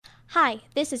Hi,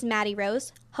 this is Maddie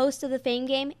Rose, host of the Fame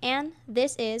Game, and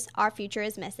this is Our Future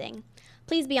is Missing.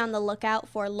 Please be on the lookout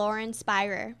for Lauren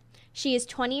Spirer. She is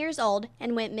 20 years old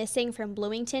and went missing from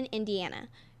Bloomington, Indiana,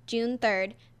 June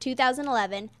 3rd,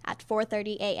 2011 at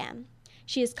 4:30 a.m.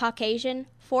 She is Caucasian,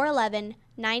 4'11",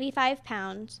 95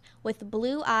 pounds, with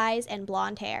blue eyes and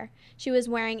blonde hair. She was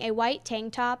wearing a white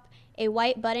tank top, a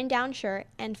white button-down shirt,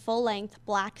 and full-length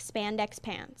black spandex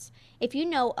pants. If you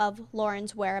know of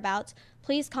Lauren's whereabouts,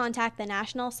 please contact the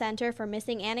National Center for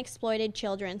Missing and Exploited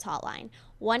Children's Hotline,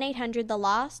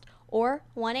 1-800-THE-LOST, or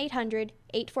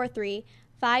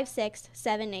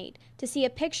 1-800-843-5678. To see a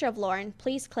picture of Lauren,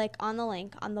 please click on the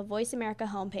link on the Voice America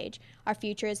homepage, Our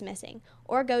Future is Missing,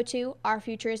 or go to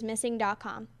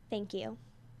ourfutureismissing.com. Thank you.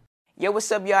 Yo,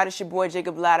 what's up, y'all? It's your boy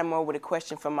Jacob Lattimore with a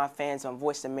question from my fans on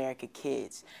Voice America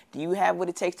Kids. Do you have what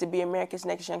it takes to be America's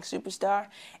next young superstar?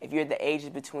 If you're the ages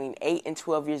between 8 and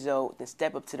 12 years old, then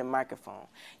step up to the microphone.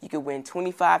 You could win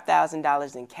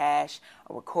 $25,000 in cash,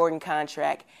 a recording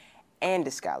contract, and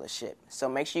a scholarship. So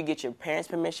make sure you get your parents'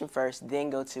 permission first, then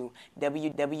go to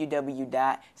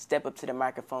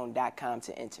www.stepuptothemicrophone.com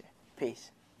to enter.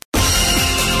 Peace.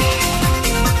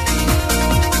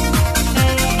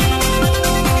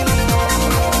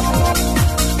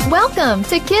 Welcome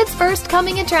to Kids First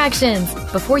Coming Attractions.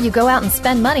 Before you go out and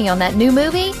spend money on that new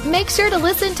movie, make sure to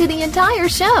listen to the entire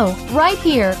show right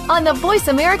here on the Voice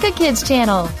America Kids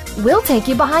channel. We'll take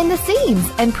you behind the scenes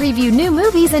and preview new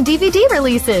movies and DVD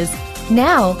releases.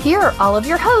 Now, here are all of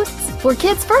your hosts for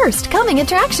Kids First Coming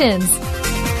Attractions.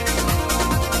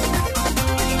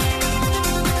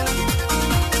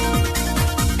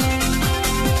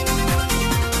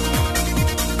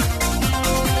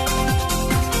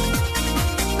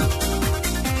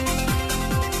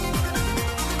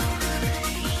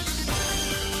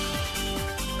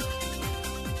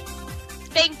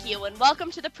 And welcome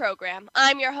to the program.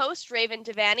 I'm your host, Raven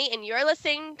Devanney, and you're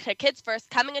listening to Kids First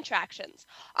Coming Attractions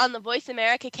on the Voice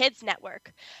America Kids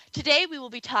Network. Today we will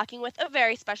be talking with a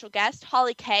very special guest,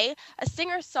 Holly Kay, a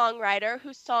singer-songwriter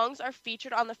whose songs are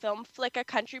featured on the film Flicka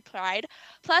Country Pride.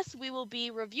 Plus, we will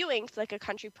be reviewing Flicka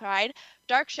Country Pride,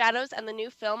 Dark Shadows, and the new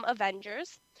film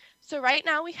Avengers. So right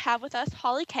now we have with us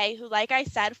Holly Kay, who, like I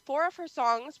said, 4 of her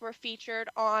songs were featured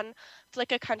on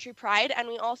Flicka Country Pride, and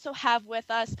we also have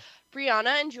with us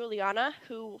Brianna and Julianna,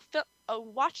 who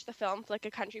watched the film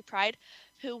Flicka Country Pride,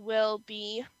 who will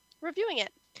be reviewing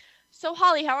it. So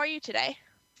Holly, how are you today?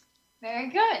 Very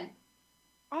good.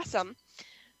 Awesome.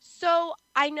 So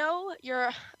I know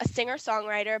you're a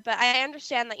singer-songwriter, but I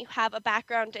understand that you have a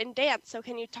background in dance, so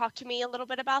can you talk to me a little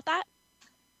bit about that?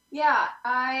 Yeah,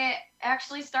 I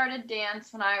actually started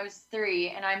dance when I was 3,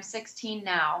 and I'm 16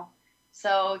 now,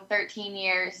 so 13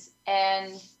 years,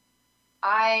 and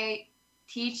I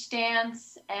teach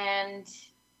dance, and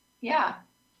yeah,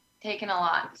 taken a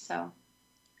lot, so.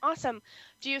 Awesome.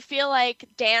 Do you feel like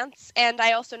dance, and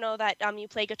I also know that you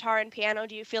play guitar and piano,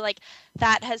 do you feel like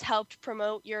that has helped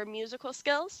promote your musical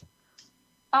skills?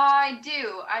 I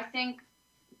do. I think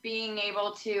being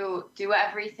able to do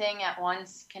everything at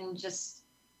once can just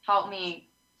help me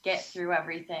get through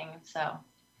everything, so.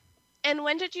 And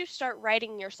when did you start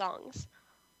writing your songs?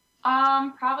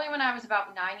 Probably when I was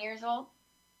about 9 years old.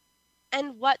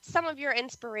 And what's some of your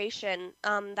inspiration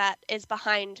that is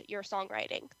behind your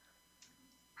songwriting?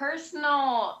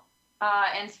 Personal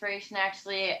inspiration,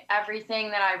 actually.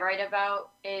 Everything that I write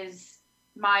about is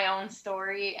my own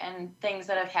story and things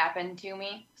that have happened to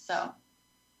me, so.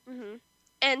 Mm-hmm.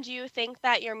 And do you think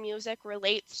that your music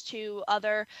relates to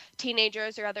other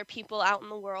teenagers or other people out in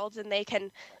the world and they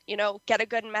can, get a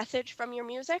good message from your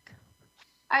music?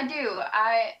 I do.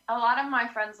 A lot of my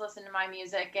friends listen to my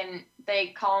music and they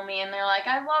call me and they're like,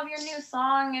 I love your new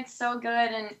song. It's so good.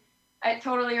 And it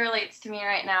totally relates to me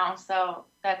right now. So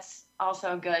that's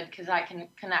also good because I can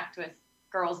connect with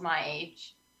girls my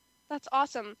age. That's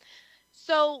awesome.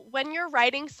 So when you're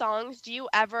writing songs, do you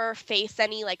ever face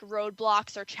any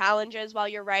roadblocks or challenges while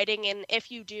you're writing? And if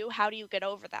you do, how do you get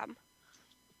over them?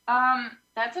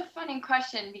 That's a funny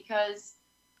question because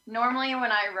normally when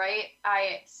I write,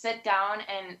 I sit down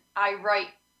and I write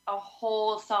a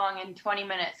whole song in 20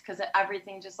 minutes because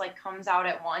everything just comes out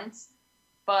at once.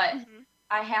 But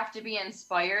I have to be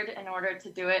inspired in order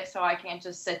to do it, so I can't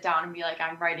just sit down and be like,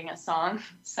 I'm writing a song.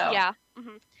 So yeah.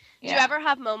 Mm-hmm. Yeah. Do you ever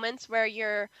have moments where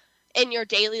you're in your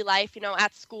daily life,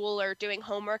 at school or doing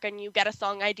homework and you get a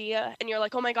song idea and you're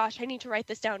like, oh my gosh, I need to write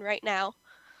this down right now?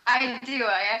 I do.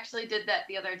 I actually did that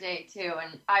the other day too,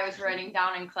 and I was writing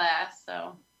down in class,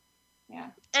 so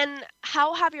yeah. And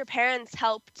how have your parents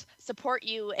helped support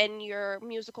you in your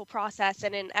musical process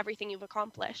and in everything you've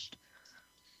accomplished?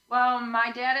 Well,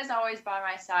 my dad is always by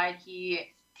my side. He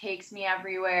takes me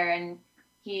everywhere, and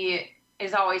he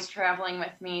is always traveling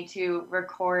with me to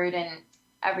record and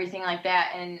everything like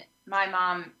that. And my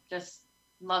mom just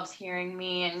loves hearing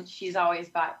me, and she's always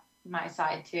by my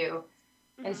side too.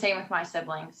 And same with my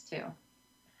siblings too.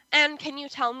 And can you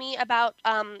tell me about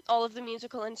all of the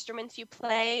musical instruments you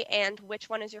play and which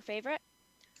one is your favorite?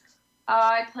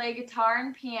 I play guitar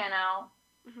and piano,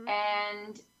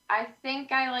 and I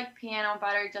think I like piano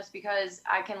better just because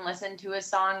I can listen to a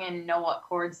song and know what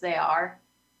chords they are,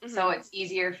 so it's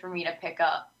easier for me to pick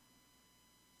up.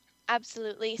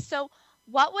 Absolutely. So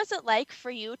what was it like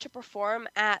for you to perform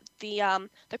at the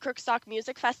Crookstock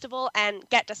Music Festival and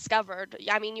get discovered?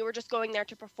 I mean, you were just going there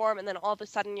to perform, and then all of a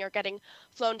sudden you're getting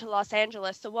flown to Los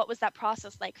Angeles. So what was that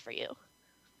process like for you?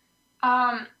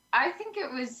 I think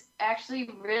it was actually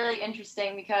really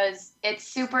interesting because it's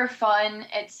super fun.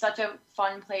 It's such a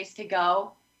fun place to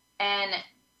go, and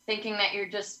thinking that you're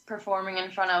just performing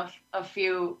in front of a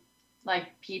few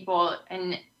like people,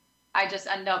 and I just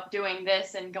end up doing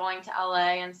this and going to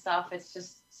LA and stuff. It's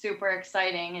just super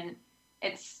exciting, and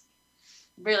it's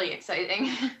really exciting.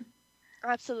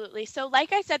 Absolutely. So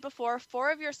like I said before,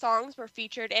 4 of your songs were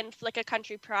featured in Flicka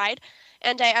Country Pride,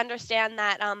 and I understand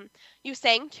that you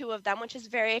sang 2 of them, which is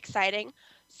very exciting.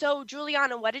 So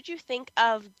Julianna, what did you think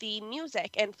of the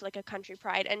music in Flicka Country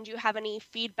Pride, and do you have any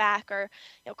feedback or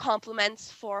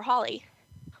compliments for Holly?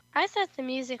 I thought the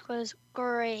music was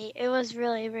great. It was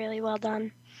really, really well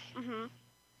done.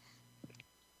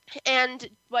 And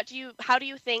how do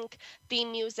you think the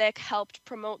music helped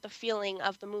promote the feeling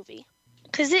of the movie?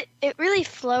 Because it really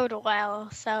flowed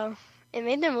well, so it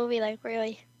made the movie like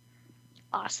really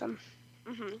awesome.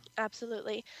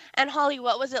 Absolutely. And Holly,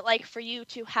 what was it like for you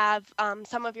to have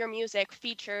some of your music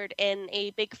featured in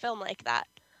a big film like that?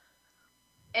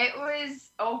 It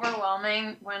was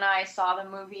overwhelming when I saw the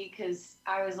movie because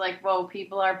I was like, whoa,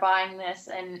 people are buying this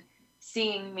and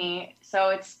seeing me. So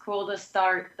it's cool to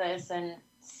start this and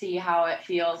see how it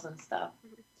feels and stuff.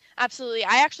 Absolutely.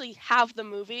 I actually have the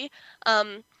movie.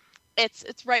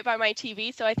 It's right by my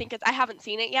TV, so I think I haven't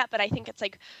seen it yet, but I think it's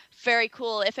like very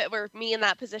cool. If it were me in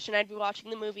that position, I'd be watching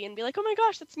the movie and be like, oh my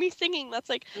gosh, that's me singing. That's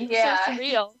like so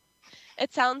surreal.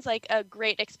 It sounds like a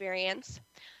great experience.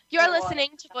 You're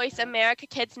listening to Voice America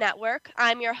Kids Network.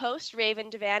 I'm your host, Raven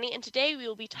Devanney, and today we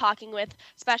will be talking with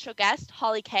special guest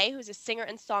Holly Kay, who's a singer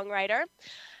and songwriter.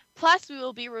 Plus, we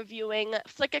will be reviewing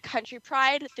Flicka Country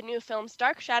Pride, the new films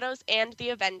Dark Shadows, and The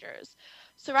Avengers.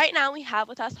 So right now we have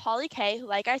with us Holly Kay, who,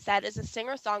 like I said, is a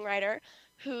singer-songwriter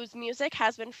whose music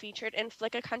has been featured in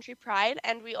Flicka Country Pride,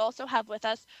 and we also have with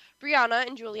us Brianna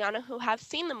and Julianna, who have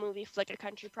seen the movie Flicka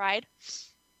Country Pride.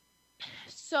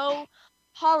 So,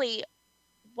 Holly,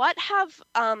 what have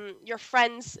your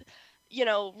friends,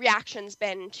 reactions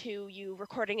been to you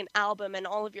recording an album and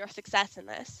all of your success in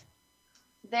this?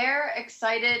 They're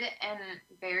excited and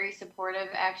very supportive,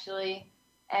 actually.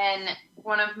 And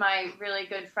one of my really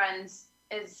good friends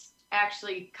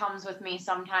comes with me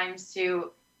sometimes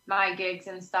to my gigs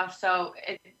and stuff. So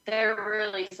they're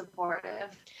really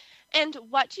supportive. And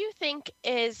what do you think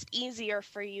is easier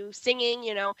for you, singing,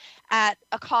 at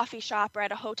a coffee shop or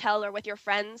at a hotel or with your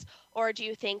friends, or do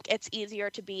you think it's easier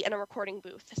to be in a recording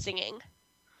booth singing?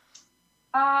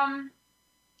 I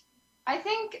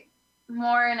think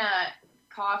more in a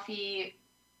coffee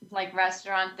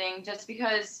restaurant thing, just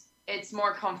because it's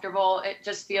more comfortable. It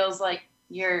just feels like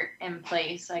you're in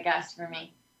place, I guess, for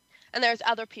me. And there's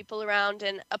other people around,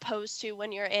 and opposed to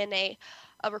when you're in a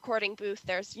recording booth,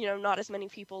 there's not as many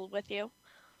people with you.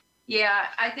 Yeah,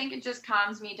 I think it just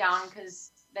calms me down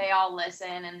because they all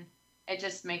listen, and it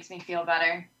just makes me feel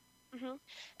better.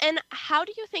 And how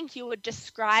do you think you would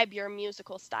describe your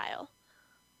musical style?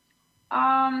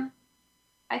 I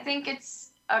think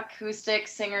it's acoustic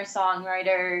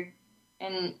singer-songwriter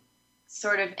and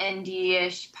sort of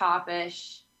indie-ish,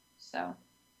 pop-ish, so.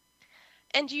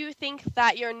 And do you think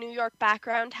that your New York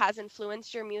background has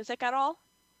influenced your music at all?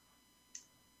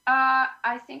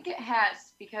 I think it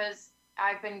has, because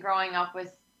I've been growing up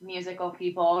with musical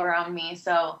people around me,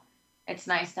 so it's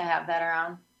nice to have that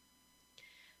around.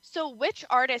 So which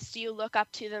artists do you look up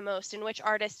to the most, and which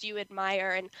artists do you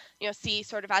admire and see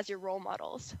sort of as your role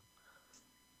models?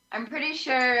 I'm pretty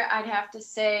sure I'd have to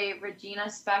say Regina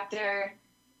Spektor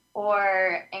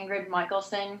or Ingrid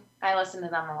Michaelson. I listen to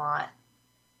them a lot.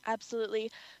 Absolutely.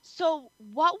 So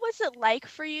what was it like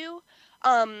for you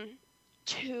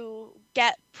to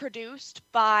get produced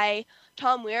by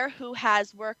Tom Weir, who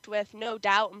has worked with No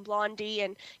Doubt and Blondie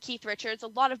and Keith Richards, a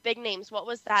lot of big names? What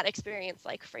was that experience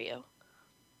like for you?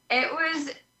 It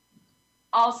was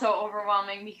also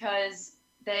overwhelming because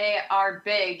they are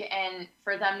big, and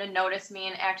for them to notice me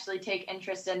and actually take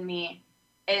interest in me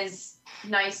is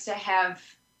nice to have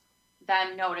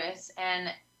them notice, and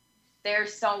they're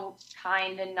so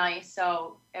kind and nice,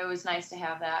 so it was nice to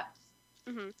have that.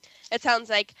 Mm-hmm. It sounds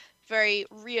like very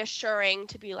reassuring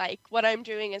to be like, what I'm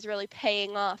doing is really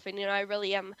paying off, and I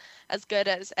really am as good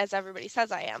as everybody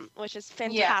says I am, which is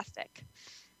fantastic. Yeah.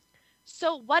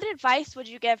 So what advice would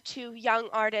you give to young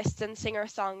artists and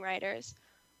singer-songwriters?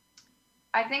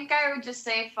 I think I would just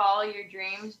say follow your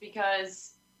dreams,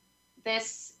 because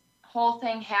this whole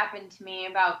thing happened to me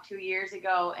about 2 years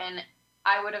ago, and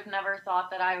I would have never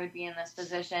thought that I would be in this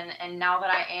position, and now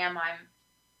that I am, I'm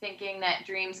thinking that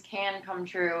dreams can come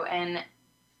true, and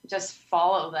just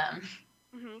follow them.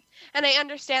 Mm-hmm. And I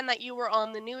understand that you were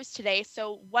on the news today,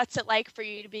 so what's it like for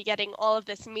you to be getting all of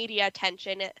this media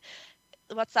attention?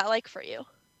 What's that like for you?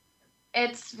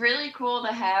 It's really cool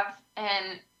to have,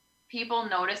 and people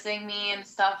noticing me and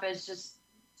stuff is just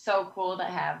so cool to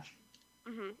have.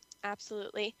 Mm-hmm.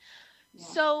 Absolutely. Yeah.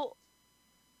 So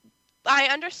I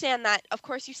understand that, of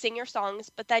course, you sing your songs,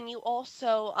 but then you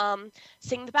also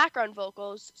sing the background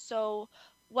vocals. So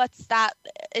what's that?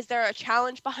 Is there a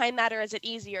challenge behind that, or is it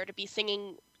easier to be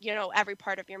singing, every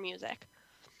part of your music?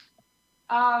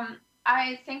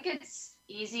 I think it's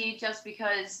easy just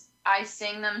because I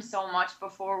sing them so much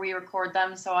before we record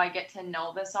them, so I get to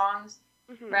know the songs,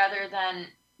 rather than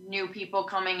new people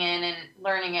coming in and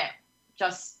learning it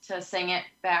just to sing it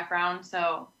background.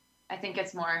 So I think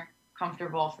it's more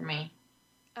comfortable for me.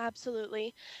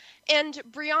 Absolutely. And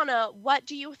Brianna, what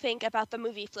do you think about the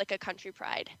movie Flicka Country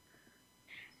Pride?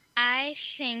 I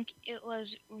think it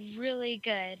was really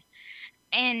good,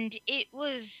 and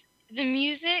the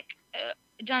music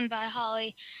done by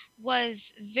Holly was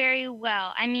very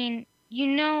well. I mean,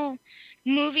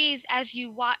 movies, as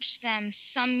you watch them,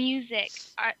 some music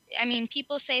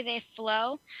people say they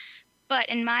flow, but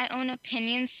in my own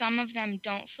opinion, some of them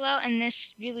don't flow, and this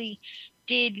really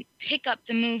did pick up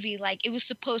the movie like it was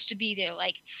supposed to be there.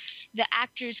 Like, the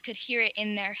actors could hear it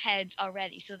in their heads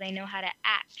already, so they know how to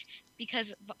act, because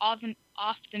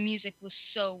the music was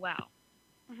so well.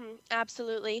 Mm-hmm,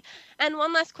 absolutely. And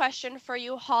one last question for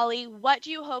you, Holly. What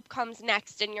do you hope comes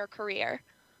next in your career?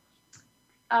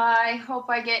 I hope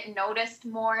I get noticed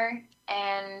more,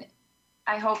 and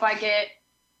I hope I get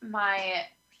my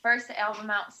first album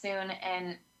out soon,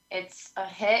 and it's a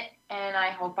hit, and I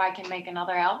hope I can make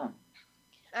another album.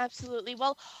 Absolutely.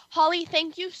 Well, Holly,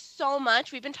 thank you so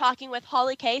much. We've been talking with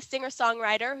Holly Kay,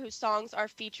 singer-songwriter, whose songs are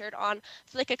featured on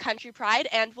Flicka Country Pride,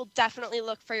 and we'll definitely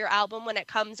look for your album when it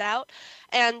comes out,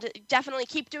 and definitely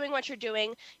keep doing what you're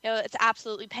doing. It's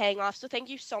absolutely paying off, so thank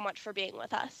you so much for being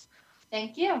with us.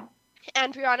 Thank you.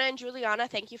 And Brianna and Julianna,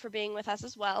 thank you for being with us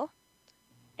as well.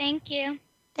 Thank you.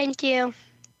 Thank you.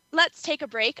 Let's take a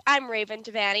break. I'm Raven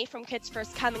Devanney from Kids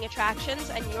First Coming Attractions,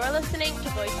 and you're listening to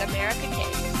Voice America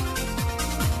Kids.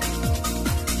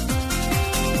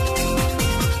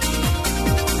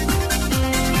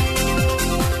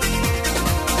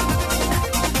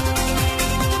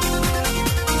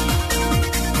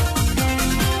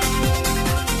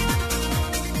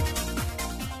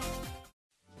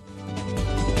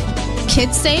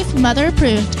 Kids safe, mother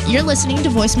approved. You're listening to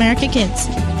Voice America Kids.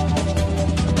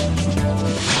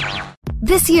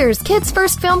 This year's Kids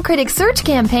First Film Critics Search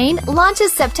campaign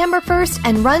launches September 1st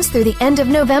and runs through the end of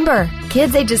November.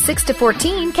 Kids ages 6 to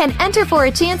 14 can enter for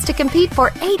a chance to compete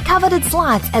for 8 coveted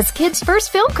slots as Kids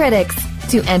First Film Critics.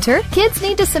 To enter, kids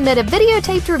need to submit a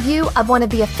videotaped review of one of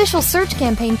the official search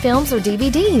campaign films or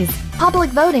DVDs. Public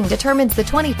voting determines the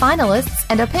 20 finalists,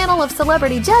 and a panel of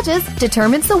celebrity judges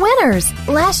determines the winners.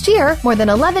 Last year, more than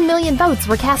 11 million votes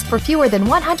were cast for fewer than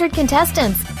 100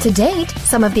 contestants. To date,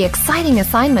 some of the exciting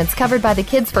assignments covered by the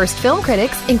Kids First Film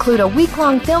Critics include a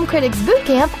week-long Film Critics boot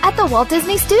camp at the Walt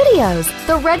Disney Studios,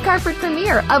 the red carpet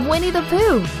premiere of Winnie the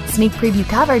Pooh, sneak preview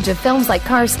coverage of films like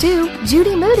Cars 2,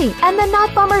 Judy Moody, and The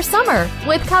Not Bummer Summer,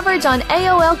 with coverage on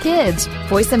AOL Kids,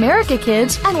 Voice America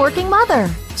Kids, and Working Mother.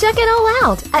 Check it all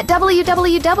out at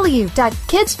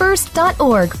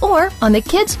www.kidsfirst.org or on the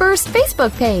Kids First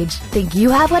Facebook page. Think you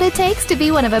have what it takes to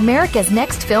be one of America's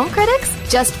next film critics?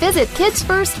 Just visit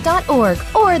kidsfirst.org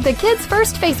or the Kids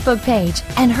First Facebook page.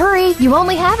 And hurry, you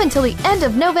only have until the end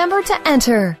of November to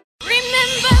enter.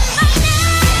 Remember my name.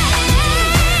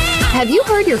 Have you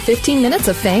heard your 15 minutes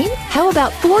of fame? How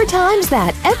about 4 times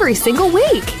that every single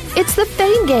week? It's the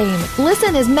Fame Game.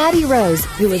 Listen as Maddie Rose,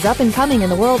 who is up and coming in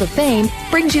the world of fame,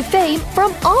 brings you fame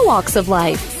from all walks of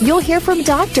life. You'll hear from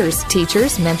doctors,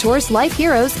 teachers, mentors, life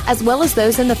heroes, as well as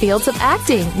those in the fields of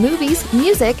acting, movies,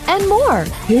 music, and more.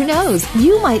 Who knows?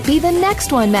 You might be the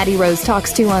next one Maddie Rose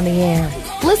talks to on the air.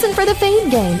 Listen for the Fame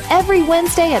Game every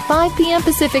Wednesday at 5 p.m.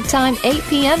 Pacific Time, 8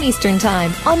 p.m. Eastern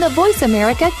Time on the Voice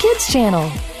America Kids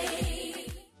channel.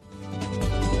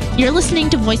 You're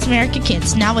listening to Voice America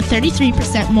Kids, now with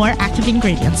 33% more active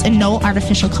ingredients and no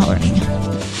artificial coloring.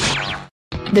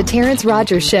 The Terrence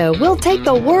Rogers Show will take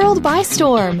the world by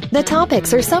storm. The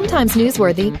topics are sometimes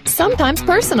newsworthy, sometimes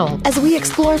personal, as we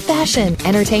explore fashion,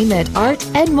 entertainment, art,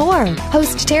 and more.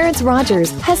 Host Terrence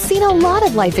Rogers has seen a lot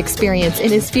of life experience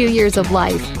in his few years of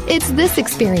life. It's this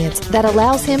experience that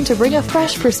allows him to bring a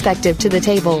fresh perspective to the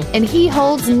table, and he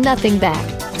holds nothing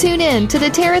back. Tune in to The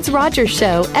Terrence Rogers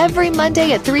Show every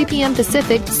Monday at 3 p.m.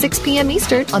 Pacific, 6 p.m.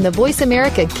 Eastern on the Voice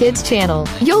America Kids channel.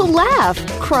 You'll laugh,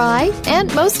 cry,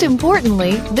 and most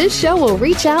importantly, this show will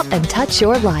reach out and touch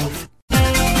your life.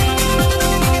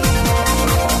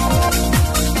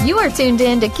 You are tuned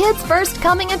in to Kids First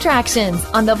Coming Attractions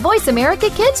on the Voice America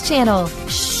Kids channel.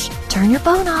 Shh, turn your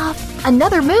phone off.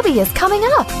 Another movie is coming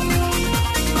up.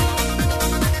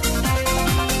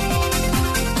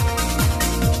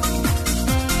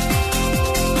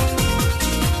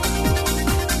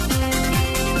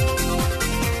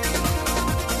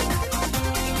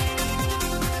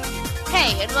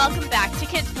 Hey, and welcome back to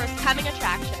Kids First Coming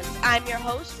Attractions. I'm your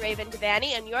host, Raven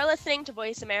Devanney, and you're listening to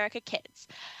Voice America Kids.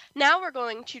 Now we're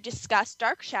going to discuss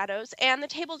Dark Shadows, and the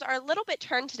tables are a little bit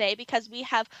turned today because we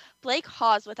have Blake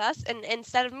Hawes with us, and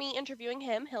instead of me interviewing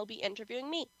him, he'll be interviewing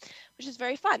me, which is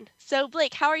very fun. So,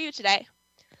 Blake, how are you today?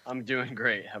 I'm doing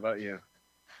great. How about you?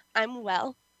 I'm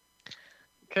well.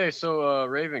 Okay, so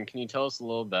Raven, can you tell us a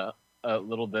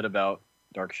little bit about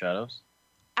Dark Shadows?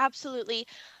 Absolutely.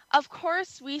 Of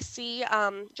course, we see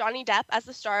Johnny Depp as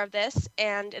the star of this,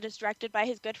 and it is directed by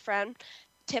his good friend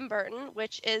Tim Burton,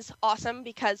 which is awesome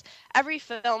because every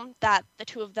film that the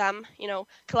two of them,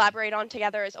 collaborate on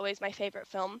together is always my favorite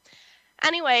film.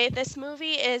 Anyway, this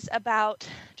movie is about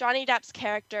Johnny Depp's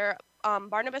character,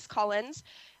 Barnabas Collins,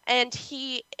 and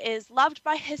he is loved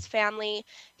by his family.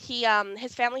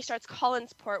 His family starts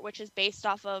Collinsport, which is based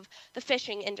off of the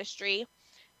fishing industry.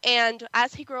 And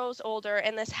as he grows older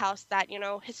in this house that,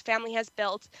 his family has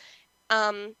built,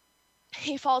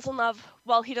 he falls in love.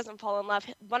 Well, he doesn't fall in love.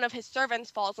 One of his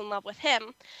servants falls in love with him,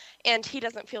 and he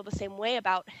doesn't feel the same way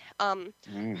about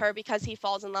her because he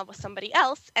falls in love with somebody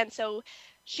else. And so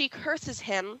she curses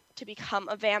him to become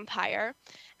a vampire.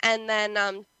 And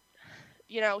then,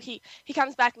 he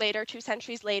comes back later, 2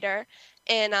 centuries later,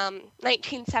 in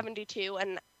 1972,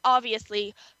 and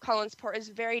obviously, Collinsport is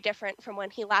very different from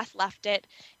when he last left it,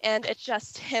 and it's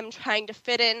just him trying to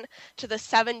fit in to the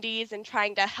 70s and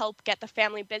trying to help get the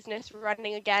family business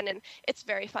running again, and it's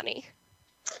very funny.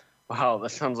 Wow,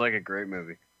 that sounds like a great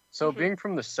movie. So, being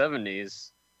from the 70s,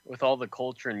 with all the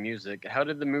culture and music, how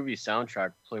did the movie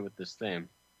soundtrack play with this theme?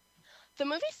 The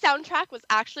movie soundtrack was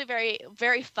actually very,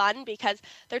 very fun because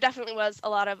there definitely was a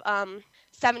lot of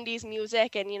 70s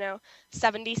music and,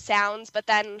 70s sounds, but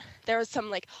then there was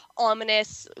some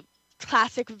ominous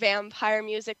classic vampire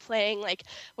music playing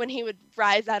when he would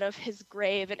rise out of his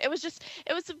grave, and it was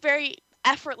a very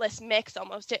effortless mix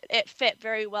almost. It fit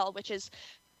very well, which is,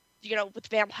 with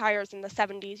vampires in the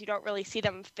 70s, you don't really see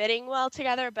them fitting well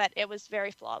together, but it was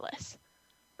very flawless.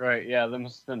 Right, yeah, that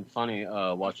must have been funny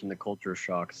watching the culture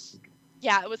shocks.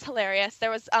 Yeah, it was hilarious.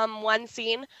 There was one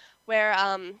scene where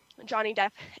Johnny Depp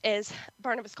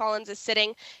Barnabas Collins is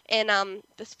sitting in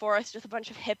this forest with a bunch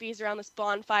of hippies around this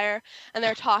bonfire, and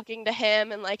they're talking to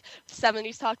him, and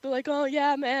 70s talk, they're like, oh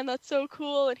yeah, man, that's so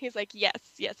cool, and he's like, yes,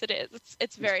 it is.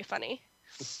 It's very funny.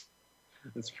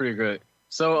 It's pretty great.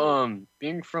 So,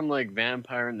 being from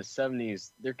vampire in the 70s,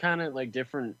 they're kind of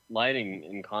different lighting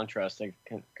in contrast,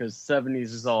 because 70s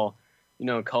is all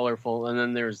colorful, and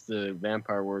then there's the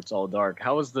vampire where it's all dark.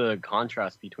 How was the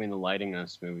contrast between the lighting in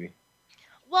this movie?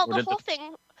 Well, the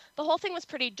whole thing was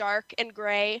pretty dark and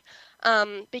gray,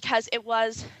 because it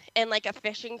was in a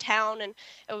fishing town, and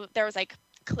there was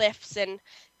cliffs and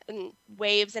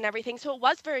waves and everything, so it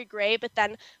was very gray. But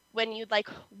then when you'd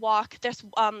walk, there's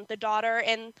the daughter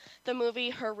in the movie,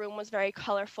 her room was very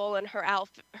colorful, and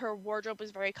her wardrobe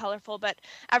was very colorful, but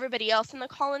everybody else in the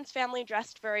Collins family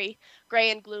dressed very gray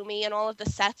and gloomy, and all of the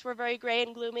sets were very gray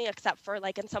and gloomy, except for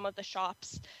in some of the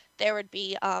shops there would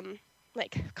be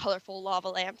colorful lava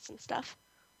lamps and stuff.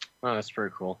 Oh, that's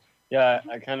pretty cool. Yeah,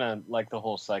 I kind of like the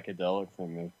whole psychedelic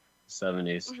thing of the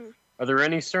 70s. Mm-hmm. Are there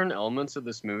any certain elements of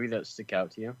this movie that stick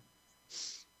out to you?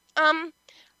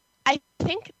 I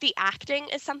think the acting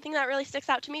is something that really sticks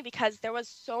out to me because there was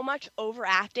so much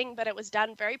overacting, but it was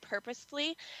done very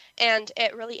purposefully, and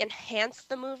it really enhanced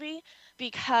the movie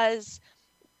because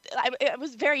it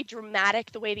was very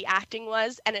dramatic the way the acting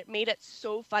was, and it made it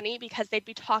so funny because they'd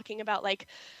be talking about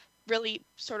really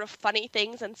sort of funny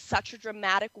things in such a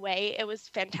dramatic way. It was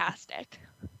fantastic.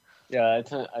 Yeah,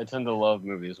 I tend to love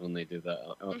movies when they do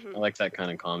that. I like that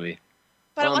kind of comedy.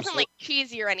 But it wasn't like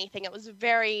cheesy or anything. It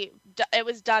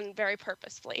was done very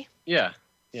purposefully. Yeah.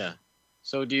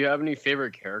 So do you have any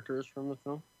favorite characters from the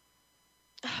film?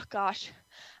 Oh gosh.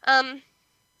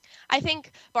 I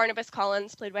think Barnabas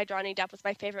Collins, played by Johnny Depp, was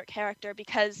my favorite character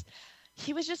because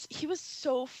he was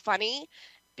so funny,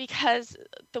 because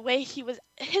the way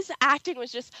his acting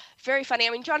was just very funny. I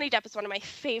mean, Johnny Depp is one of my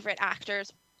favorite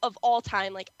actors of all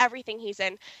time. Like, everything he's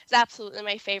in is absolutely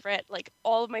my favorite. Like,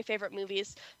 all of my favorite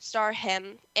movies star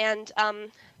him. And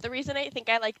the reason I think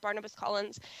I liked Barnabas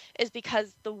Collins is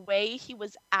because the way he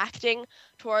was acting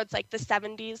towards like the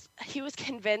 70s, he was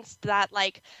convinced that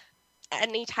like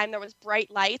anytime there was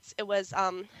bright lights, it was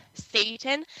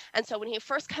Satan. And so when he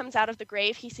first comes out of the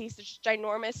grave, he sees this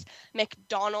ginormous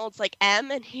McDonald's like M,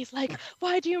 and he's like,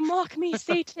 "Why do you mock me,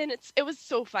 Satan?" It was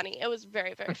so funny. It was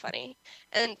very, very funny.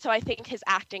 And so I think his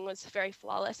acting was very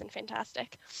flawless and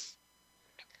fantastic.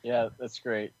 Yeah, that's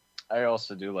great. I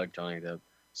also do like Johnny Depp.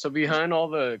 So behind all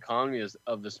the comedy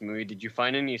of this movie, did you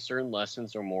find any certain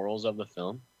lessons or morals of the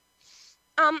film?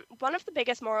 One of the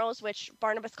biggest morals, which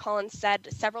Barnabas Collins said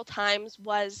several times,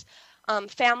 was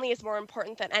family is more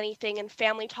important than anything, and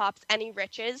family tops any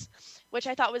riches, which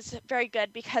I thought was very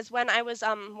good, because when I was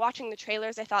watching the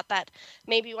trailers, I thought that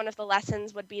maybe one of the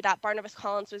lessons would be that Barnabas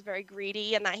Collins was very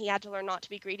greedy and that he had to learn not to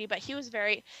be greedy, but he was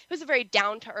a very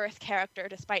down-to-earth character,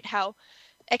 despite how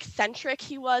eccentric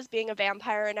he was, being a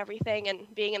vampire and everything,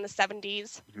 and being in the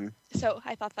 70s. Mm-hmm. So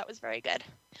I thought that was very good.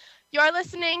 You're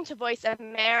listening to Voice of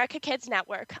America Kids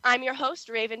Network. I'm your host,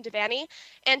 Raven Devanney,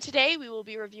 and today we will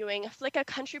be reviewing Flicka,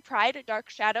 Country Pride, Dark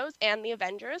Shadows, and the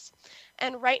Avengers.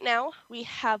 And right now we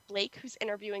have Blake, who's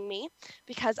interviewing me,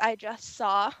 because I just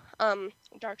saw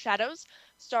Dark Shadows,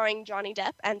 starring Johnny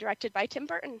Depp and directed by Tim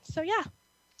Burton. So yeah.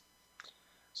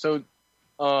 So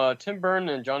Tim Burton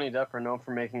and Johnny Depp are known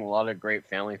for making a lot of great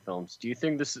family films. Do you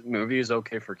think this movie is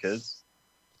okay for kids?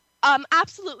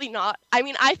 Absolutely not. I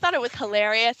mean, I thought it was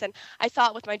hilarious, and I saw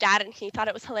it with my dad, and he thought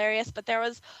it was hilarious, but there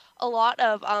was a lot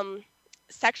of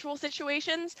sexual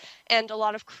situations and a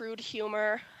lot of crude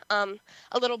humor, a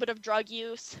little bit of drug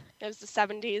use. It was the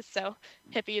 70s, so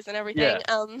hippies and everything.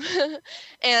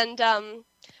 Yeah.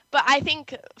 But I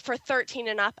think for 13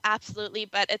 and up, absolutely,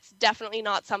 but it's definitely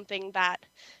not something that,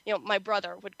 my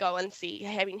brother would go and see.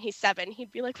 I mean, he's 7.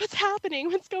 He'd be like, "What's happening?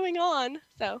 What's going on?"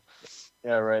 So.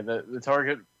 Yeah, right. The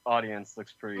target audience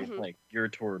looks pretty like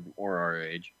geared toward more our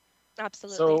age.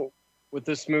 Absolutely. So, with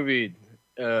this movie,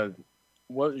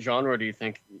 what genre do you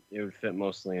think it would fit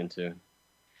mostly into?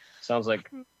 Sounds like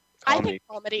comedy. I think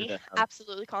comedy,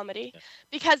 absolutely comedy,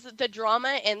 because the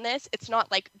drama in this, it's not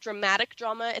like dramatic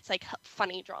drama, it's like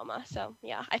funny drama. So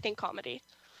yeah, I think comedy.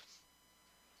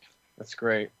 That's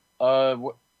great.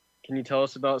 Can you tell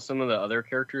us about some of the other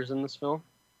characters in this film?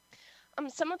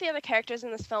 Some of the other characters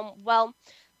in this film, well,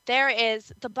 there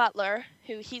is the butler,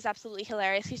 he's absolutely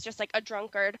hilarious. He's just like a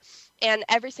drunkard, and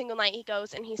every single night he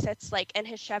goes and he sits like in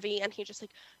his Chevy and he just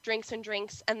like drinks and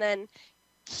drinks, and then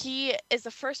he is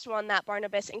the first one that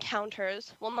Barnabas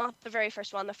encounters. Well, not the very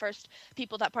first one. The first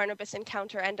people that Barnabas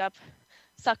encounter end up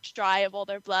sucked dry of all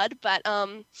their blood, but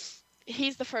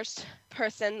he's the first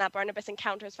person that Barnabas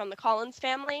encounters from the Collins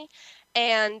family,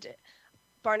 and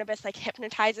Barnabas like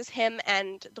hypnotizes him,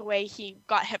 and the way he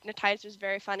got hypnotized was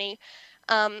very funny.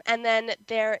 And then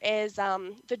there is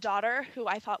the daughter, who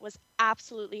I thought was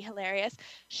absolutely hilarious.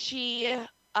 She,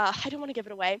 I don't want to give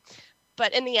it away,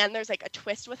 but in the end there's like a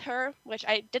twist with her, which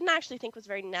I didn't actually think was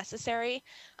very necessary.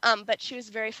 But she was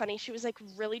very funny. She was like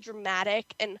really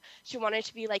dramatic, and she wanted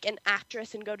to be like an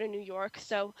actress and go to New York.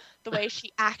 So the way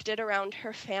she acted around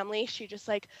her family, she just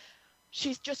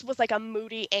was like a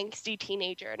moody, angsty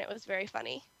teenager, and it was very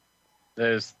funny.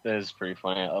 That is pretty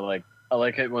funny. I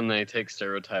like it when they take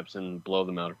stereotypes and blow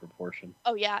them out of proportion.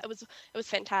 Oh yeah, it was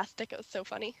fantastic. It was so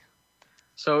funny.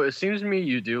 So it seems to me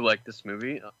you do like this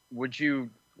movie. Would you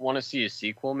want to see a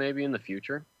sequel maybe in the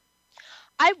future?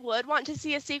 I would want to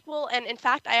see a sequel, and in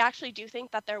fact, I actually do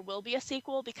think that there will be a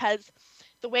sequel, because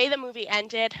the way the movie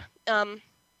ended, it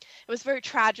was very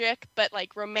tragic, but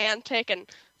like romantic and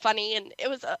funny, and it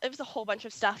was a whole bunch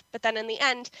of stuff. But then in the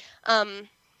end,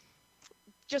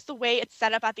 just the way it's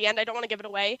set up at the end, I don't want to give it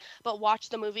away, but watch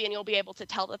the movie and you'll be able to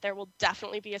tell that there will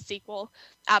definitely be a sequel.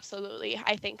 Absolutely.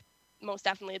 I think most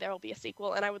definitely there will be a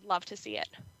sequel, and I would love to see it.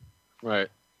 Right.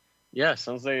 Yeah,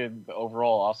 sounds like an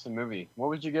overall awesome movie. What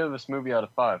would you give this movie out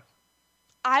of 5?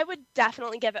 I would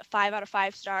definitely give it 5 out of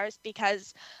 5 stars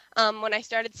because when I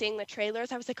started seeing the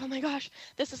trailers, I was like, oh my gosh,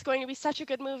 this is going to be such a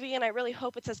good movie, and I really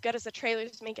hope it's as good as the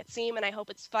trailers make it seem, and I hope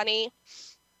it's funny.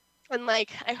 And,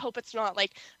 like, I hope it's not,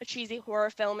 like, a cheesy horror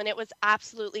film, and it was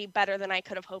absolutely better than I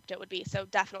could have hoped it would be. So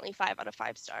definitely 5 out of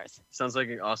 5 stars. Sounds like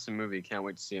an awesome movie. Can't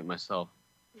wait to see it myself.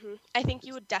 Mm-hmm. I think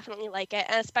you would definitely like it,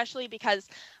 and especially because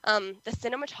the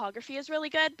cinematography is really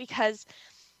good because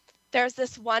there's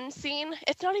this one scene.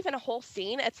 It's not even a whole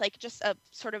scene. It's, like, just a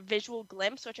sort of visual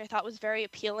glimpse, which I thought was very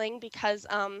appealing because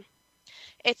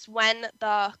it's when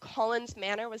the Collins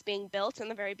Manor was being built in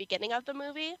the very beginning of the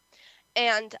movie.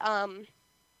 And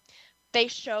they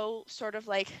show sort of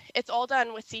like, it's all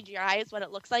done with CGI is what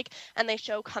it looks like, and they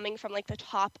show coming from like the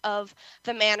top of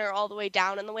the manor all the way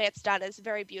down, and the way it's done is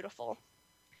very beautiful.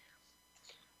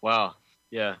 Wow.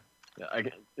 Yeah.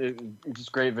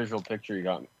 Just great visual picture you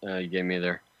gave me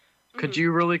there. Mm-hmm. Could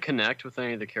you really connect with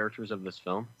any of the characters of this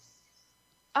film?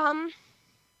 Let's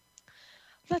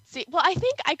see. Well, I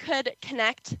think I could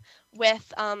connect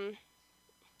with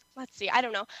let's see. I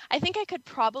don't know. I think I could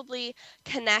probably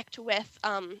connect with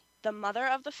the mother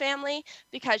of the family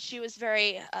because she was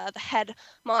very the head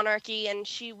monarchy, and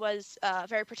she was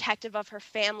very protective of her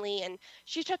family, and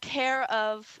she took care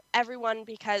of everyone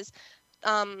because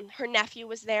her nephew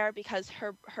was there because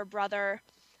her brother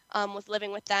was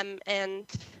living with them, and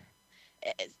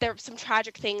there some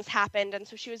tragic things happened, and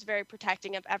so she was very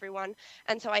protecting of everyone.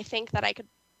 And so I think that I could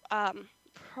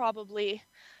probably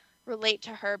relate to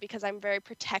her because I'm very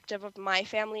protective of my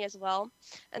family as well.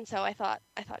 And so I thought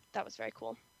that was very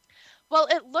cool. Well,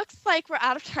 it looks like we're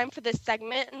out of time for this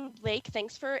segment, and Blake,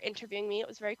 thanks for interviewing me. It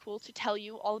was very cool to tell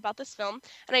you all about this film,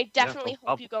 and I definitely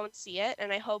hope you go and see it,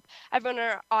 and I hope everyone in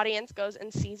our audience goes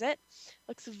and sees it.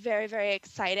 Looks very, very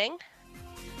exciting.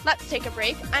 Let's take a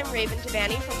break. I'm Raven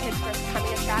Devanney from Kids First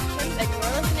Coming Attractions, and you're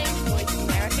listening to Voice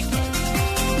America Kids.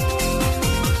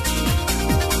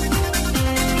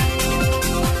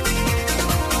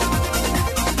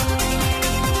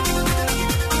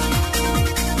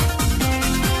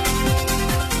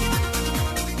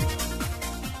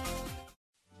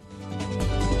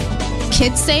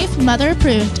 Kids safe, mother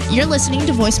approved. You're listening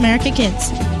to Voice America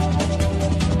Kids.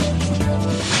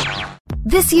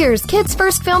 This year's Kids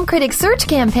First Film Critics Search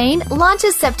campaign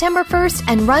launches September 1st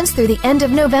and runs through the end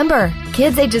of November.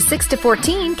 Kids ages 6 to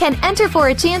 14 can enter for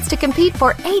a chance to compete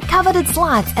for 8 coveted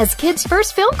slots as Kids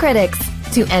First Film Critics.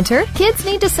 To enter, kids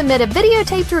need to submit a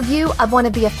videotaped review of one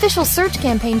of the official search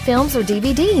campaign films or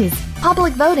DVDs.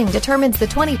 Public voting determines the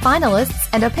 20 finalists,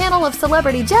 and a panel of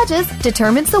celebrity judges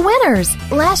determines the winners.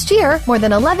 Last year, more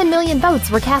than 11 million votes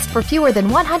were cast for fewer than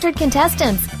 100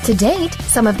 contestants. To date,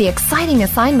 some of the exciting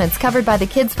assignments covered by the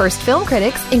Kids First Film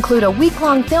Critics include a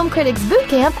week-long Film Critics Boot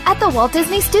Camp at the Walt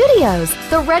Disney Studios,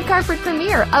 the red carpet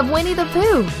premiere of Winnie the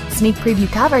Pooh, sneak preview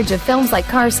coverage of films like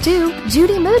Cars 2,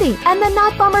 Judy Moody, and The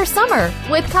Not Bummer Summer,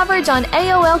 with coverage on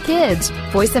AOL Kids,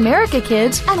 Voice America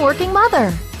Kids, and Working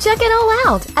Mother. Check it all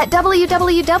out at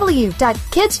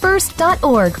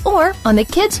www.kidsfirst.org or on the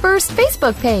Kids First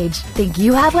Facebook page. Think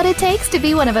you have what it takes to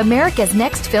be one of America's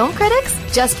next film critics?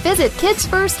 Just visit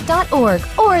kidsfirst.org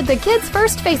or the Kids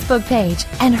First Facebook page.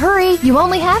 And hurry, you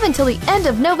only have until the end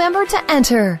of November to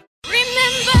enter. Remember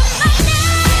my name.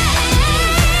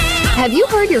 Have you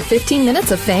heard your 15 minutes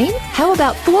of fame? How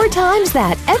about 4 times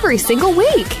that every single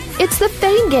week? It's the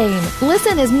Fame Game.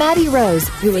 Listen as Maddie Rose,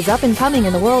 who is up and coming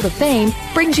in the world of fame,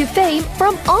 brings you fame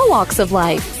from all walks of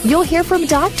life. You'll hear from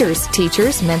doctors,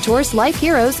 teachers, mentors, life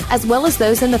heroes, as well as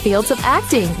those in the fields of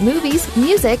acting, movies,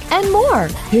 music, and more.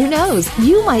 Who knows?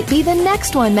 You might be the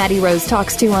next one Maddie Rose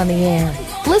talks to on the air.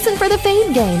 Listen for the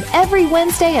Fame Game every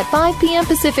Wednesday at 5 p.m.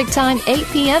 Pacific Time, 8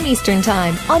 p.m. Eastern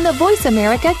Time on the Voice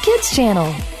America Kids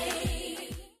channel.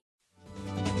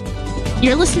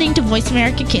 You're listening to Voice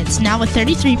America Kids, now with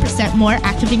 33% more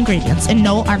active ingredients and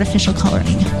no artificial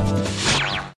coloring.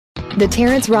 The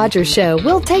Terrence Rogers Show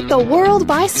will take the world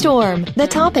by storm. The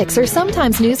topics are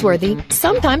sometimes newsworthy,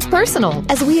 sometimes personal,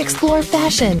 as we explore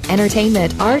fashion,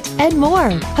 entertainment, art, and more.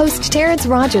 Host Terrence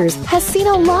Rogers has seen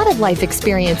a lot of life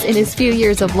experience in his few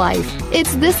years of life.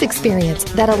 It's this experience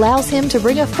that allows him to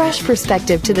bring a fresh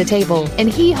perspective to the table, and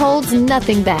he holds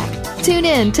nothing back. Tune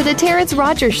in to The Terrence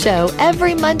Rogers Show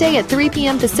every Monday at 3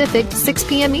 p.m. Pacific, 6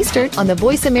 p.m. Eastern on the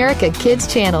Voice America Kids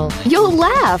channel. You'll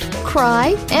laugh,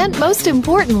 cry, and most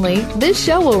importantly, this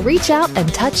show will reach out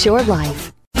and touch your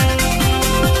life.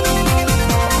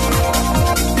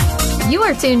 You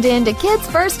are tuned in to Kids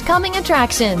First Coming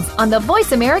Attractions on the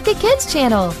Voice America Kids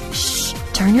channel. Shh,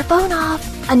 turn your phone off.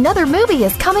 Another movie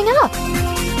is coming up.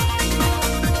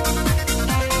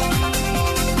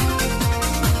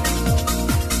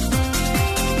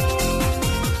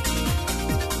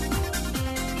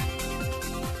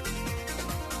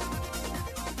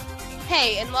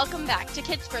 Hey, and welcome back to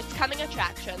Kids First Coming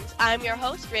Attractions. I'm your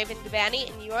host, Raven Devanney,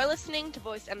 and you're listening to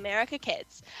Voice America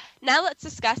Kids. Now let's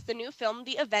discuss the new film,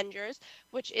 The Avengers,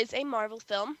 which is a Marvel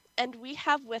film, and we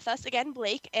have with us again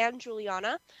Blake and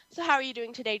Juliana. So how are you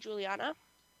doing today, Juliana?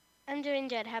 I'm doing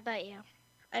good. How about you?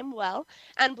 I'm well.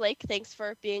 And Blake, thanks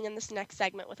for being in this next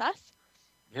segment with us.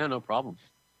 Yeah, no problem.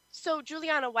 So,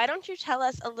 Juliana, why don't you tell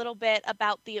us a little bit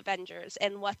about The Avengers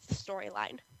and what's the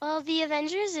storyline? Well, the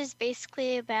Avengers is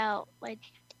basically about like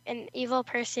an evil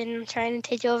person trying to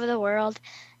take over the world,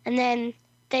 and then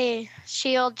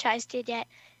Shield tries to get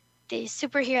the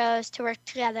superheroes to work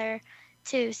together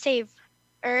to save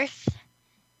Earth.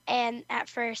 And at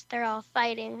first, they're all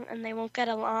fighting and they won't get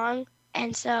along,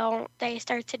 and so they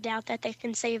start to doubt that they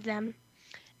can save them.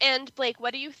 And Blake,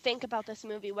 what do you think about this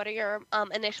movie? What are your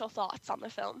initial thoughts on the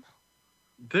film?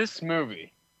 This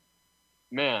movie,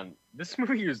 man, this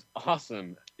movie is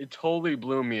awesome. It totally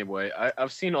blew me away.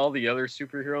 I've seen all the other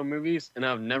superhero movies, and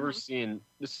I've never seen.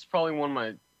 This is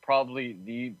probably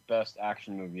the best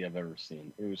action movie I've ever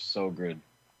seen. It was so good.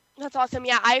 That's awesome.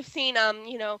 Yeah, I've seen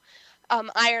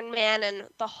Iron Man and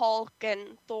the Hulk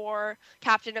and Thor,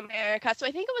 Captain America. So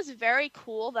I think it was very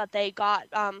cool that they got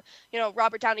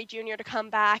Robert Downey Jr. to come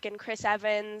back, and Chris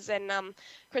Evans and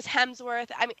Chris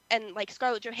Hemsworth. And like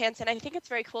Scarlett Johansson. I think it's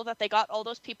very cool that they got all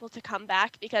those people to come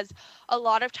back, because a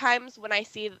lot of times when I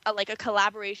see a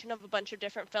collaboration of a bunch of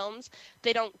different films,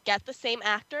 they don't get the same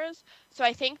actors. So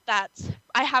I think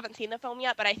I haven't seen the film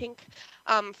yet, but I think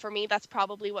for me that's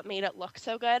probably what made it look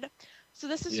so good. So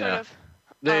this is sort of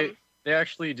They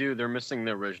actually do. They're missing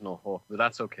the original Hulk, but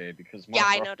that's okay because Mark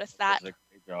I Ruffalo noticed that. does a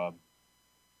great job.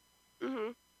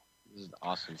 Mm-hmm. This is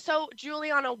awesome. So,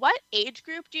 Juliana, what age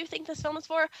group do you think this film is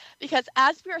for? Because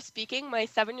as we are speaking, my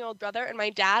 7-year-old brother and my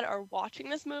dad are watching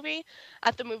this movie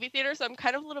at the movie theater, so I'm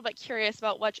kind of a little bit curious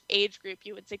about which age group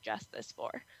you would suggest this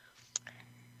for.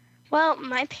 Well,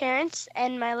 my parents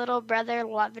and my little brother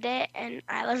loved it, and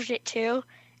I loved it too,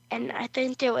 and I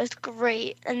think it was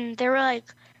great. And there were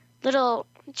like little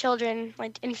children,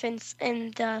 like infants,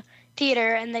 in the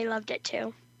theater, and they loved it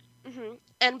too. Mm-hmm.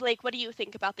 And Blake, what do you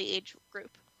think about the age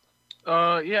group?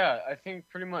 Yeah, I think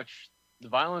pretty much the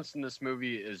violence in this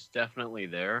movie is definitely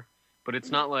there, but it's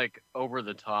not like over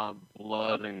the top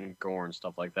blood and gore and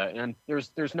stuff like that. And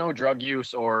there's no drug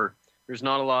use, or there's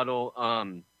not a lot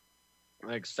of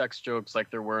like sex jokes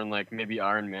like there were in like maybe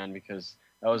Iron Man, because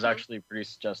that was actually a pretty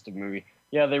suggestive movie.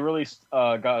 Yeah, they really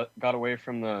got away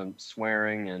from the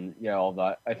swearing and all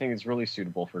that. I think it's really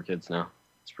suitable for kids now.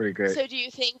 It's pretty great. So do you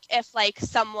think if like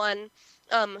someone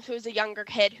who's a younger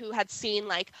kid who had seen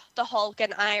like the Hulk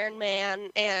and Iron Man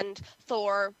and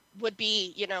Thor would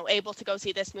be, able to go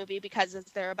see this movie because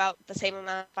they're about the same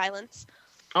amount of violence?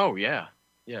 Oh, yeah.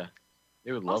 Yeah.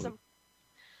 They would love it.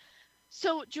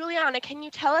 So, Juliana, can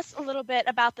you tell us a little bit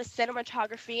about the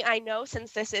cinematography? I know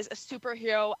since this is a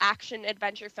superhero action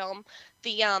adventure film,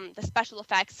 the special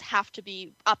effects have to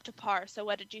be up to par. So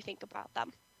what did you think about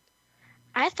them?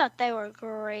 I thought they were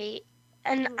great.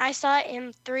 And I saw it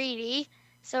in 3D,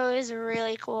 so it was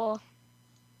really cool.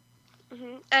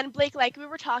 Mm-hmm. And Blake, like we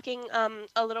were talking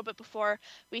a little bit before,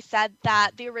 we said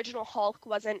that the original Hulk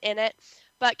wasn't in it.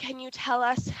 But can you tell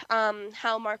us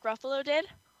how Mark Ruffalo did?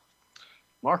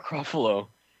 Mark Ruffalo,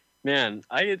 man,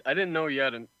 I didn't know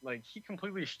yet, and like he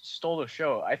completely stole the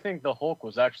show. I think the Hulk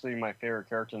was actually my favorite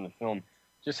character in the film.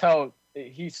 Just how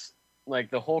he's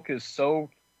like, the Hulk is so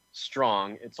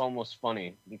strong, it's almost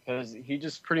funny, because he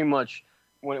just pretty much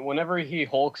whenever he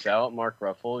hulks out, Mark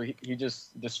Ruffalo, he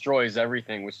just destroys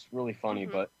everything, which is really funny.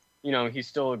 But he's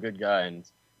still a good guy, and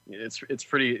it's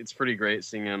pretty great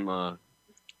seeing him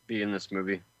be in this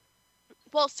movie.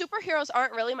 Well, superheroes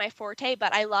aren't really my forte,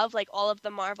 but I love like all of the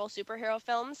Marvel superhero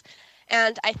films,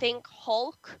 and I think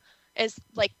Hulk is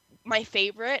like my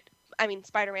favorite. I mean,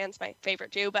 Spider-Man's my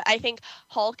favorite too, but I think the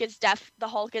Hulk is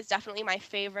definitely my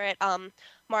favorite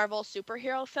Marvel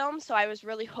superhero film. So I was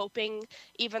really hoping,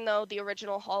 even though the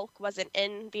original Hulk wasn't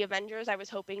in the Avengers, I was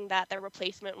hoping that their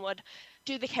replacement would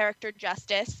do the character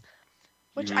justice,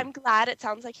 which I'm glad it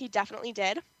sounds like he definitely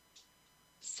did.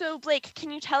 So, Blake, can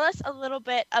you tell us a little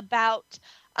bit about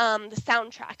the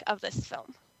soundtrack of this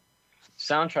film?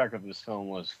 Soundtrack of this film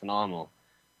was phenomenal.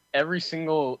 Every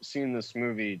single scene in this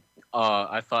movie,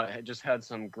 I thought just had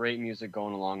some great music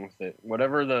going along with it.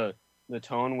 Whatever the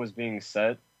tone was being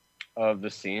set of the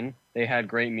scene, they had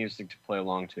great music to play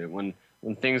along to. When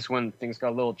things got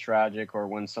a little tragic, or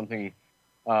when something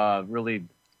really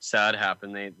sad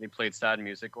happened, they played sad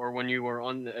music. Or when you were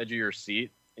on the edge of your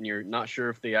seat and you're not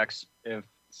sure if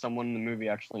someone in the movie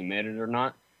actually made it or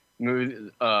not,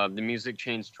 the music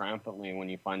changed triumphantly when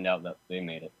you find out that they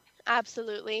made it.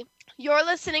 Absolutely. You're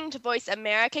listening to Voice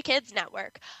America Kids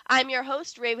Network. I'm your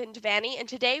host, Raven Devanney, and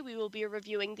today we will be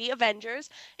reviewing The Avengers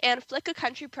and Flicka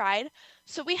Country Pride.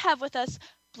 So we have with us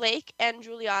Blake and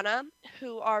Juliana,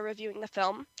 who are reviewing the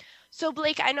film. So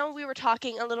Blake, I know we were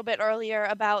talking a little bit earlier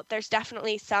about there's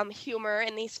definitely some humor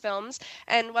in these films,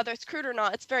 and whether it's crude or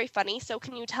not, it's very funny. So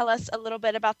can you tell us a little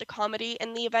bit about the comedy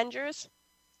in The Avengers?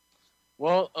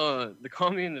 Well, the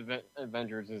comedy in the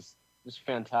Avengers is just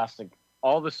fantastic.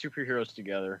 All the superheroes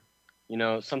together. You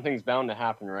know, something's bound to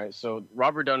happen, right? So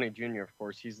Robert Downey Jr., of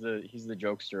course, he's the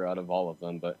jokester out of all of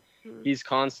them, but he's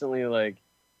constantly like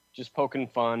just poking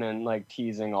fun and like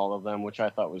teasing all of them, which I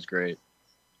thought was great.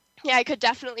 Yeah, I could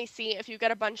definitely see if you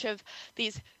get a bunch of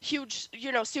these huge,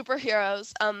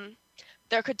 superheroes,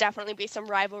 there could definitely be some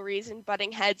rivalries and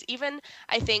butting heads. Even,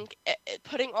 I think,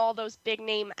 putting all those big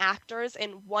name actors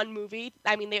in one movie,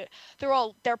 I mean,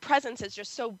 their presence is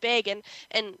just so big, and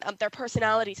their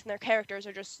personalities and their characters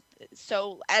are just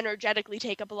so energetically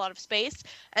take up a lot of space,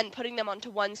 and putting them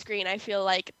onto one screen, I feel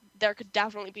like there could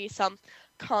definitely be some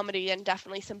comedy and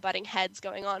definitely some butting heads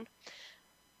going on.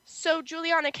 So,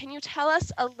 Juliana, can you tell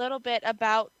us a little bit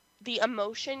about the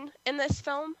emotion in this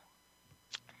film?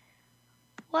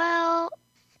 Well,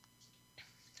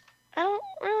 I don't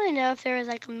really know if there was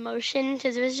like emotion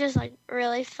because it was just like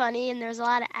really funny and there was a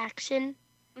lot of action.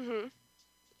 Mm-hmm.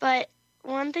 But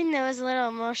one thing that was a little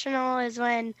emotional is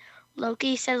when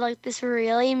Loki said like this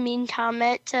really mean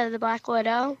comment to the Black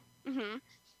Widow. Mm-hmm.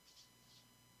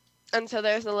 And so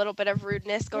there's a little bit of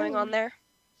rudeness going on there.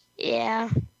 Yeah.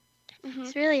 Mm-hmm.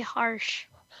 It's really harsh.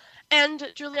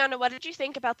 And Juliana, what did you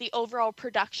think about the overall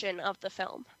production of the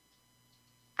film?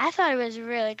 I thought it was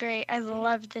really great. I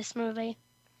loved this movie.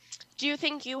 Do you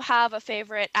think you have a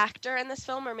favorite actor in this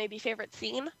film or maybe favorite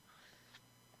scene?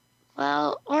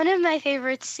 Well, one of my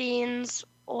favorite scenes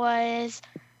was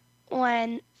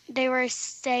when they were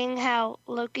saying how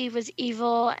Loki was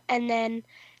evil and then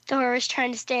Thor was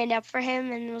trying to stand up for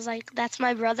him and was like, that's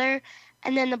my brother.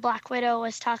 And then the Black Widow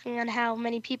was talking on how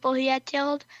many people he had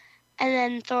killed. And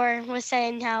then Thor was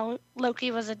saying how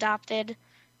Loki was adopted.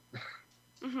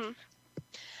 Mm-hmm.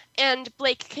 And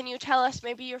Blake, can you tell us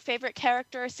maybe your favorite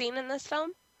character or scene in this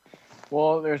film?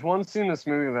 Well, there's one scene in this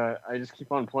movie that I just keep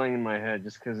on playing in my head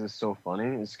just because it's so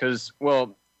funny. It's because,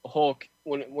 well, Hulk,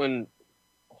 when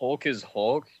Hulk is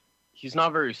Hulk, he's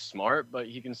not very smart, but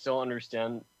he can still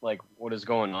understand, like, what is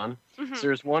going on. Mm-hmm. So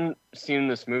there's one scene in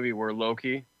this movie where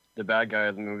Loki, the bad guy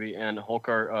of the movie, and Hulk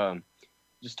are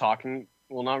just talking.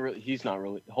 Well, not really.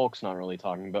 Hulk's not really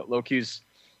talking, but Loki's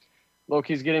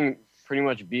getting pretty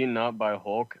much beaten up by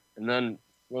Hulk, and then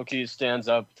Loki stands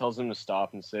up, tells him to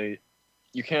stop, and say,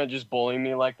 "You can't just bully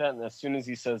me like that." And as soon as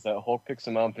he says that, Hulk picks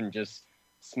him up and just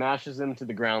smashes him to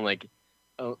the ground. Like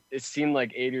it seemed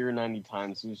like 80 or 90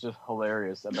 times. It was just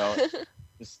hilarious about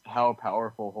just how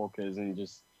powerful Hulk is, and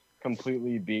just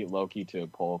completely beat Loki to a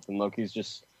pulp. And Loki's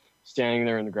just standing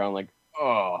there in the ground like,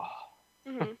 oh.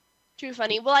 Mm-hmm. Too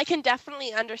funny. Well, I can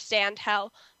definitely understand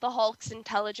how the Hulk's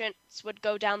intelligence would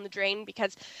go down the drain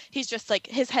because he's just like,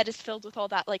 his head is filled with all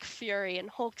that like fury and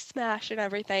Hulk smash and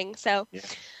everything. So yeah.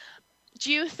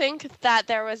 Do you think that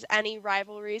there was any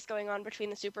rivalries going on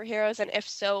between the superheroes? And if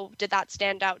so, did that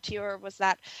stand out to you, or was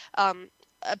that a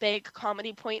big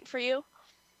comedy point for you?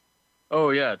 Oh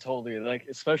yeah, totally. Like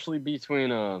especially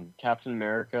between Captain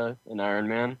America and Iron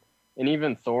Man, and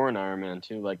even Thor and Iron Man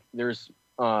too. Like there's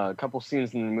a couple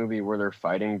scenes in the movie where they're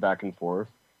fighting back and forth.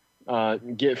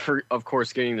 Of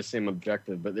course, getting the same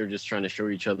objective, but they're just trying to show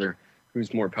each other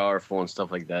who's more powerful and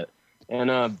stuff like that.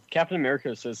 And Captain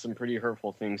America says some pretty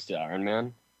hurtful things to Iron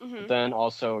Man. Mm-hmm. But then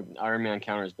also Iron Man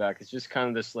counters back. It's just kind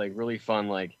of this like really fun,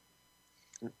 like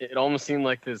it almost seemed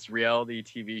like this reality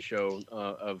TV show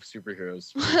of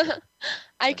superheroes.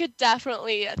 I could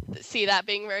definitely see that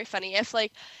being very funny. If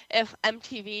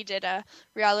MTV did a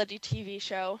reality TV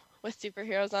show with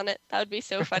superheroes on it, that would be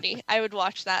so funny. I would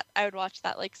watch that.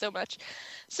 Like so much.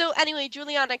 So anyway,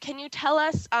 Juliana, can you tell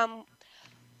us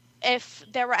if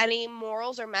there were any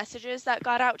morals or messages that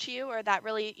got out to you, or that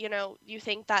really, you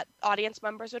think that audience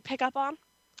members would pick up on?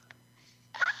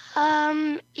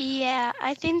 Yeah,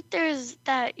 I think there's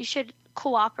that you should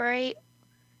cooperate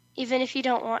even if you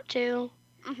don't want to,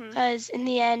 because in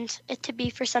the end, it to be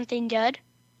for something good.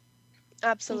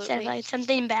 Absolutely. Instead of like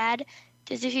something bad.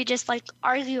 Because if you just like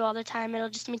argue all the time, it'll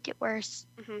just make it worse.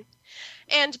 Mm-hmm.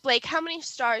 And Blake, how many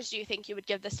stars do you think you would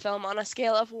give this film on a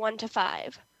scale of 1 to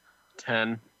 5?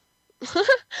 10.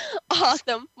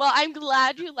 Awesome. Well, I'm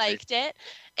glad you liked it,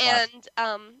 and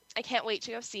I can't wait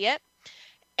to go see it.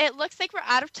 It looks like we're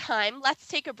out of time. Let's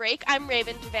take a break. I'm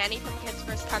Raven Devanney from Kids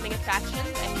First Coming Attractions,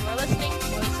 and you are listening to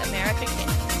Voice America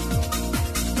Kids.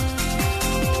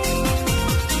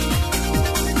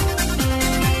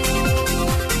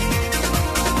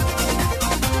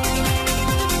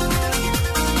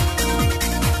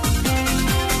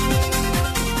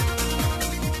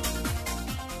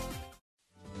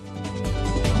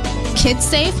 Kids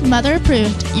safe, mother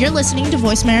approved. You're listening to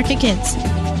Voice America Kids.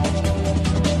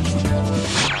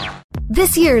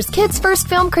 This year's Kids First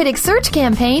Film Critics Search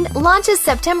campaign launches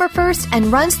September 1st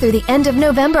and runs through the end of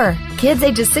November. Kids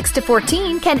ages 6 to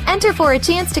 14 can enter for a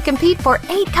chance to compete for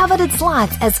 8 coveted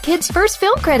slots as Kids First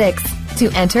Film Critics.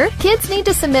 To enter, kids need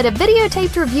to submit a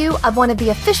videotaped review of one of the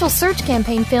official search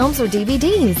campaign films or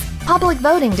DVDs. Public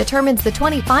voting determines the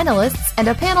 20 finalists, and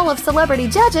a panel of celebrity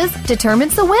judges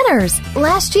determines the winners.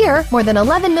 Last year, more than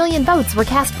 11 million votes were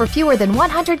cast for fewer than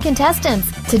 100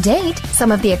 contestants. To date,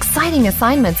 some of the exciting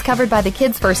assignments covered by the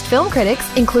Kids First Film Critics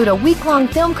include a week-long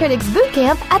Film Critics boot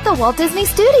camp at the Walt Disney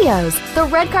Studios, the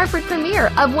red carpet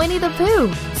premiere of Winnie the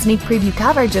Pooh, sneak preview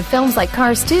coverage of films like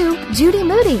Cars 2, Judy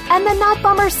Moody, and The Not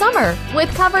Bummer Summer,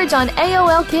 with coverage on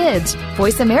AOL Kids,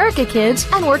 Voice America Kids,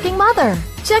 and Working Mother.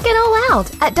 Check it all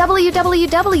out at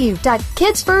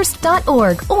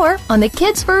www.kidsfirst.org or on the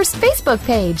Kids First Facebook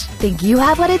page. Think you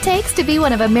have what it takes to be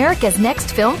one of America's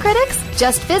next film critics?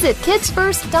 Just visit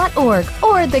kidsfirst.org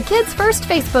or the Kids First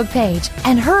Facebook page.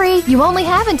 And hurry, you only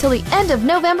have until the end of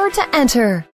November to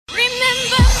enter.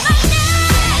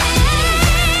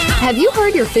 Have you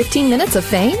heard your 15 minutes of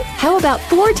fame? How about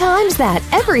 4 times that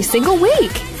every single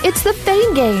week? It's the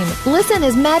Fame Game. Listen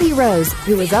as Maddie Rose,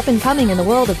 who is up and coming in the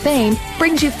world of fame,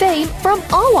 brings you fame from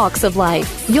all walks of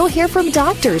life. You'll hear from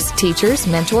doctors, teachers,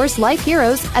 mentors, life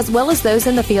heroes, as well as those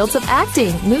in the fields of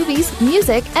acting, movies,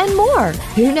 music, and more.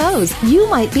 Who knows? You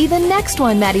might be the next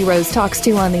one Maddie Rose talks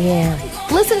to on the air.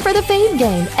 Listen for the Fame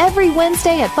Game every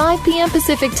Wednesday at 5 p.m.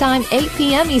 Pacific Time, 8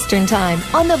 p.m. Eastern Time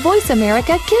on the Voice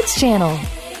America Kids channel.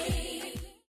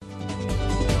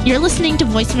 You're listening to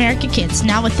Voice America Kids,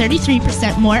 now with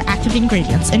 33% more active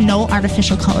ingredients and no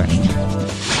artificial coloring.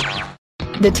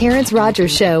 The Terrence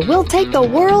Rogers Show will take the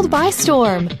world by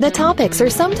storm. The topics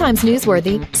are sometimes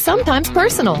newsworthy, sometimes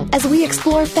personal, as we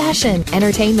explore fashion,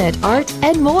 entertainment, art,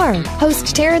 and more.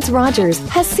 Host Terrence Rogers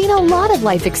has seen a lot of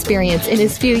life experience in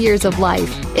his few years of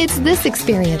life. It's this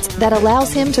experience that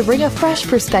allows him to bring a fresh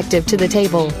perspective to the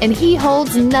table, and he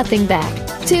holds nothing back.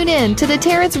 Tune in to The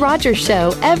Terrence Rogers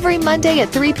Show every Monday at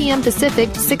 3 p.m.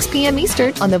 Pacific, 6 p.m.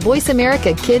 Eastern on the Voice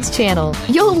America Kids channel.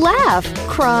 You'll laugh,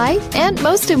 cry, and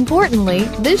most importantly,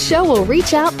 this show will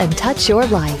reach out and touch your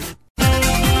life.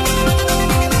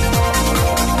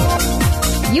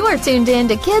 You are tuned in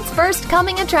to Kids First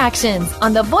Coming Attractions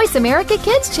on the Voice America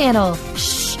Kids channel.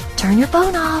 Shh, turn your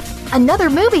phone off. Another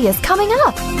movie is coming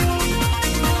up.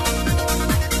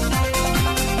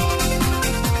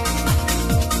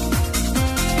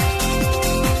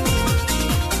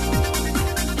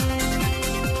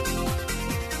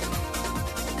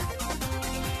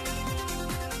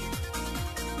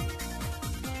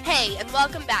 Hey, and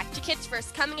welcome back to Kids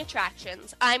First Coming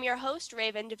Attractions. I'm your host,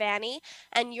 Raven Devanney,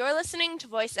 and you're listening to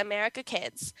Voice America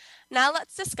Kids. Now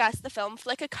let's discuss the film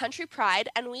Flicka Country Pride,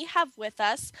 and we have with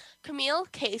us Camille,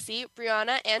 Casey,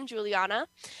 Brianna, and Julianna.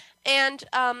 And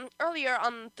earlier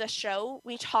on the show,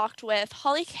 we talked with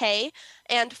Holly Kay,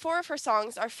 and 4 of her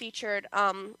songs are featured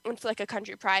in Flicka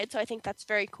Country Pride, so I think that's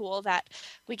very cool that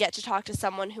we get to talk to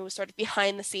someone who was sort of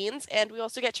behind the scenes, and we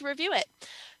also get to review it.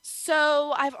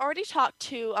 So I've already talked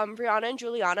to Brianna and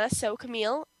Julianna, so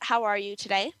Camille, how are you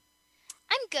today?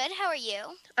 I'm good, how are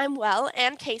you? I'm well,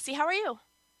 and Casey, how are you?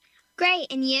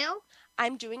 Great, and you?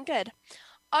 I'm doing good.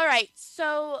 All right,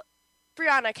 so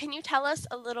Brianna, can you tell us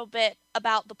a little bit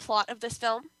about the plot of this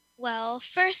film? Well,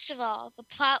 first of all, the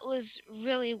plot was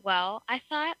really well, I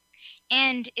thought.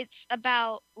 And it's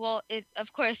about,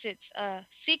 of course, it's a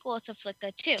sequel to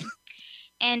Flicka, too.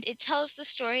 And it tells the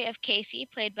story of Casey,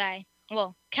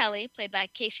 Kelly, played by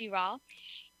Casey Rawl,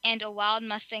 and a wild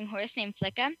Mustang horse named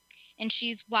Flicka. And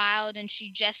she's wild, and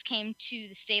she just came to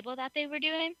the stable that they were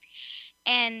doing.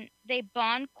 And they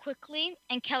bond quickly,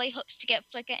 and Kelly hopes to get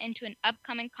Flicka into an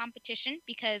upcoming competition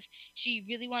because she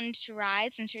really wanted to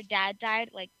ride since her dad died,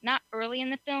 not early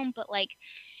in the film, but,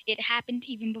 it happened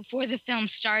even before the film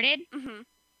started. Mm-hmm.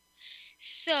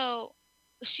 So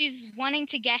she's wanting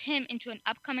to get him into an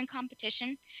upcoming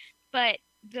competition, but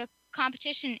the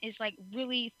competition is,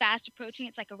 really fast approaching.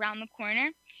 It's, around the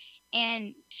corner.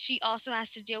 And she also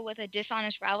has to deal with a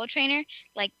dishonest rival trainer,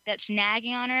 that's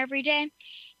nagging on her every day.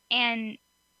 And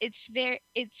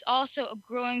it's also a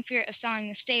growing fear of selling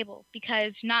the stable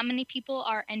because not many people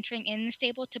are entering in the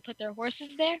stable to put their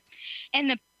horses there. And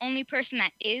the only person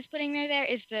that is putting her there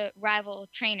is the rival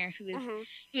trainer who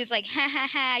is like, ha ha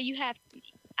ha,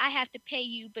 I have to pay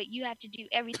you, but you have to do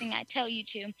everything I tell you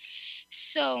to.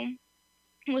 So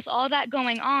with all that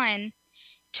going on,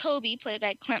 Toby, played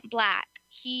by Clint Black,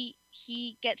 he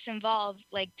gets involved,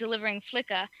 delivering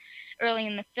Flicka early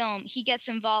in the film. He gets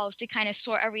involved to kind of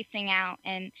sort everything out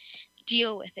and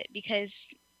deal with it, because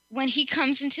when he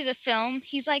comes into the film,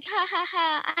 he's like, ha ha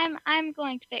ha, I'm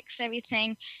going to fix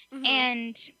everything. Mm-hmm.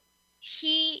 And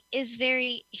he's a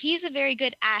very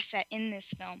good asset in this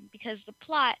film, because the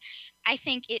plot, I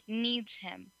think it needs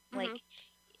him. Mm-hmm. Like,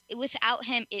 without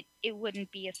him, it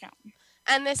wouldn't be a film.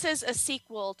 And this is a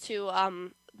sequel to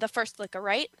the first Flicka,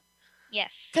 right? Yes.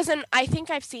 Because I think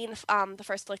I've seen the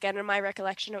first Flicka, and in my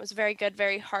recollection, it was a very good,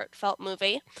 very heartfelt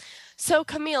movie. So,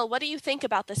 Camille, what do you think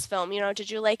about this film? Did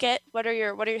you like it? What are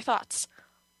your Thoughts?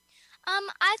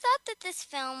 I thought that this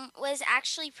film was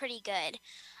actually pretty good.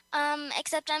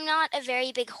 Except I'm not a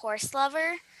very big horse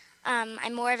lover.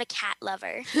 I'm more of a cat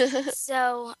lover.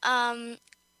 So,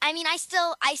 I mean, I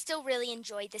still really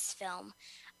enjoyed this film.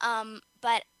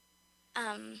 But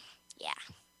yeah.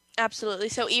 Absolutely.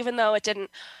 So even though it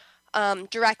didn't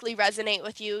directly resonate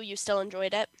with you, you still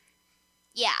enjoyed it?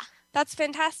 Yeah. That's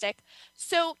fantastic.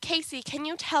 So, Casey, can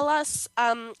you tell us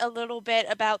a little bit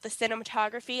about the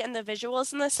cinematography and the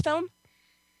visuals in this film?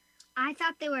 I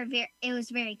thought it was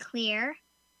very clear,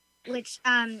 which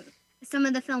some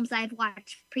of the films I've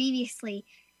watched previously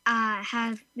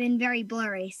have been very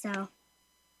blurry. So.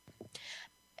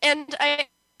 And I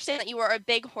understand that you are a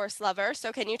big horse lover,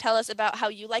 so can you tell us about how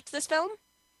you liked this film?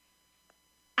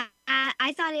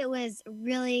 I thought it was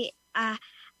really,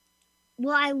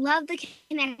 well, I love the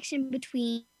connection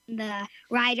between the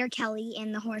rider, Kelly,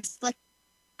 and the horse, Flicka.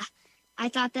 I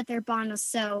thought that their bond was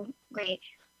so great.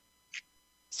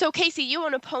 So, Casey, you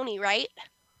own a pony, right?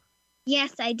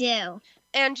 Yes, I do.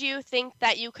 And you think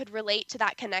that you could relate to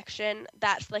that connection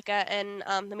that Flicka and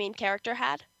the main character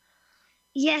had?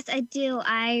 Yes, I do.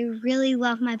 I really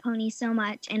love my pony so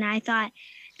much, and I thought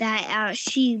that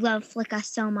she loved Flicka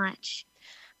so much.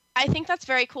 I think that's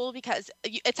very cool, because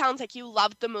it sounds like you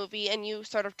loved the movie and you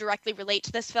sort of directly relate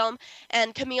to this film,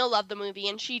 and Camille loved the movie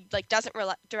and she doesn't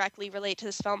directly relate to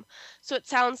this film. So it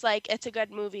sounds like it's a good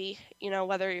movie,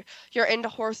 whether you're into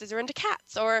horses or into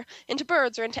cats or into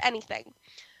birds or into anything.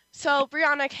 So,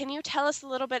 Brianna, can you tell us a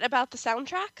little bit about the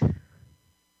soundtrack?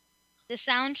 The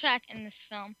soundtrack in this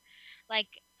film, like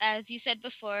as you said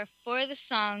before, 4 of the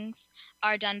songs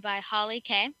are done by Holly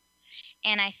Kay,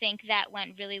 and I think that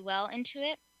went really well into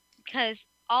it, because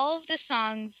all of the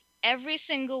songs, every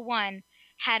single one,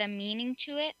 had a meaning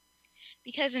to it.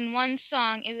 Because in one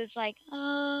song, it was like,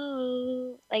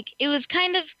 oh, like it was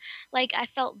kind of like I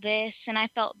felt this and I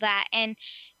felt that, and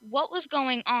what was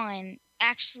going on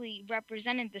actually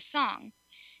represented the song.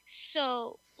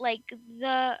 So, like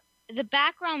the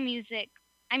background music,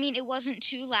 I mean, it wasn't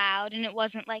too loud, and it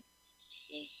wasn't like,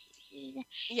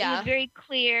 Yeah. It was very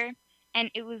clear, and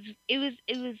it was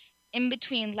in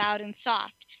between loud and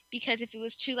soft. Because if it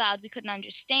was too loud, we couldn't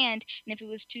understand, and if it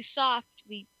was too soft,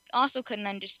 we also couldn't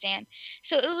understand.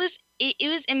 So it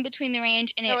was in between the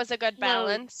range, and there was a good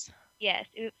balance. Yes,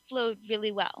 it flowed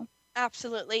really well.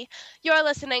 Absolutely. You're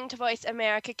listening to Voice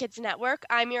America Kids Network.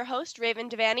 I'm your host, Raven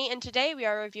Devanney, and today we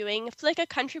are reviewing Flicka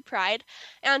Country Pride,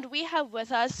 and we have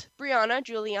with us Brianna,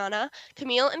 Julianna,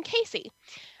 Camille, and Casey.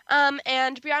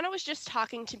 And Brianna was just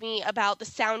talking to me about the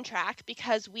soundtrack,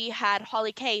 because we had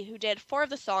Holly Kay, who did 4 of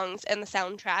the songs in the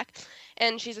soundtrack,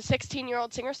 and she's a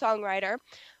 16-year-old singer-songwriter,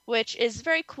 which is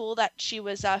very cool that she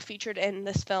was featured in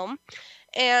this film.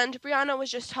 And Brianna was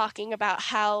just talking about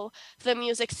how the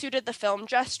music suited the film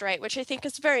just right, which I think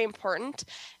is very important.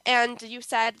 And you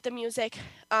said the music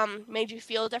made you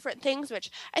feel different things,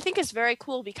 which I think is very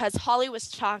cool, because Holly was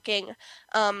talking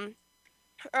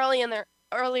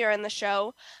earlier in the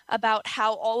show about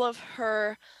how all of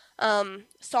her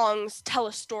songs tell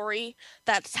a story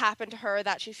that's happened to her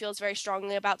that she feels very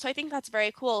strongly about. So I think that's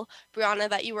very cool, Brianna,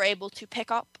 that you were able to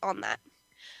pick up on that.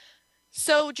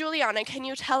 So, Julianna, can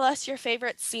you tell us your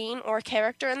favorite scene or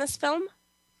character in this film?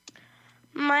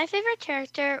 My favorite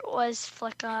character was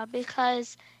Flicka,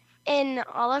 because in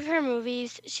all of her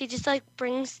movies, she just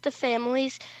brings the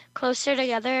families closer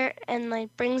together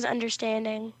and brings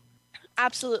understanding.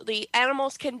 Absolutely.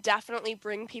 Animals can definitely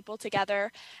bring people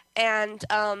together and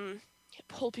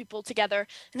pull people together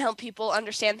and help people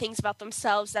understand things about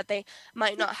themselves that they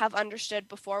might not have understood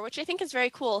before, which I think is very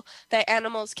cool, that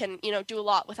animals can, do a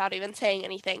lot without even saying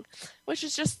anything, which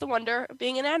is just the wonder of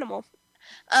being an animal.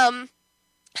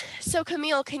 So,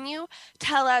 Camille, can you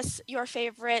tell us your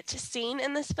favorite scene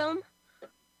in this film?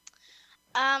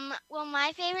 Well,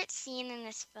 my favorite scene in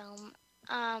this film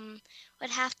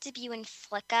would have to be when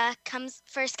Flicka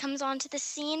first comes onto the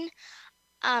scene,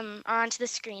 or onto the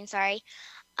screen. Sorry.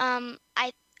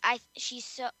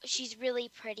 She's really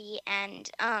pretty, and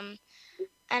I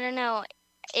don't know.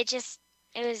 It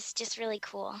was just really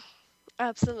cool.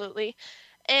 Absolutely.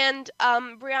 And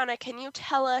Brianna, can you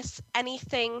tell us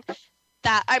anything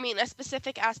a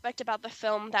specific aspect about the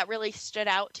film that really stood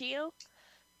out to you?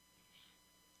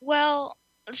 Well,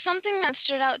 something that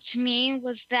stood out to me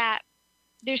was that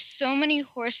there's so many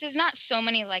horses, not so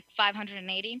many like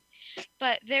 580,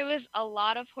 but there was a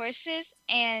lot of horses,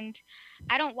 and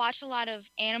I don't watch a lot of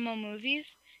animal movies,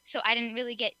 so I didn't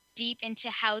really get deep into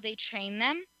how they train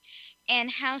them and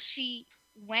how she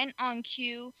went on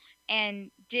cue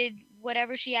and did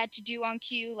whatever she had to do on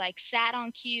cue, like sat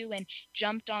on cue and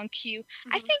jumped on cue.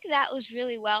 I think that was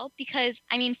really well because,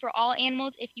 for all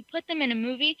animals, if you put them in a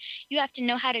movie, you have to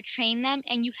know how to train them,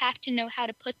 and you have to know how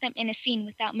to put them in a scene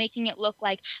without making it look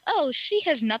like, oh, she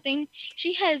has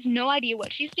no idea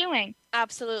what she's doing.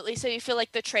 Absolutely. So you feel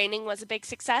like the training was a big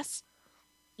success?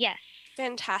 Yes.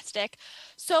 Fantastic.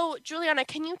 So, Julianna,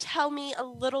 can you tell me a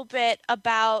little bit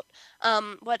about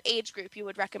what age group you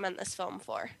would recommend this film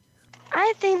for?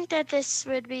 I think that this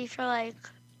would be for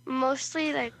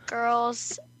mostly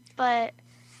girls, but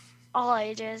all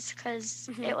ages, because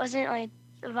it wasn't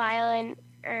violent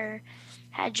or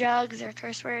had drugs or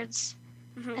curse words.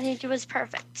 I think it was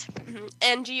perfect.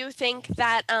 And do you think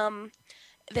that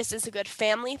this is a good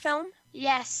family film?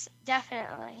 Yes,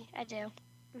 definitely. I do.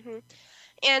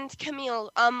 And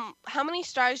Camille, how many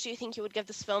stars do you think you would give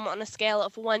this film on a scale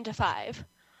of 1 to 5?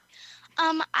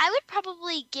 I would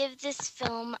probably give this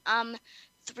film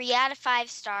 3 out of 5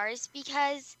 stars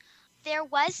because there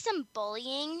was some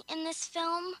bullying in this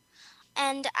film,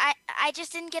 and I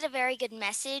just didn't get a very good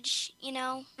message,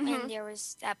 when there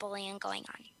was that bullying going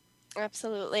on.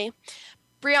 Absolutely.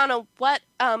 Brianna, what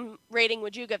rating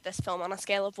would you give this film on a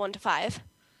scale of 1 to 5?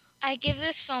 I give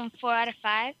this film 4 out of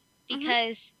 5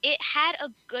 because it had a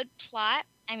good plot.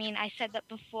 I said that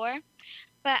before,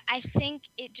 but I think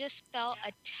it just felt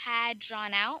a tad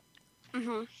drawn out,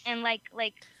 and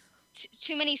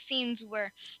too many scenes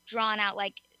were drawn out.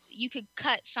 Like you could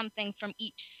cut something from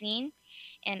each scene,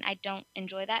 and I don't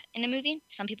enjoy that in a movie.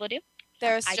 Some people do.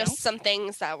 There's just some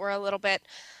things that were a little bit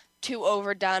too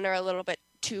overdone or a little bit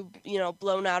too,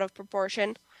 blown out of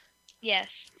proportion. Yes.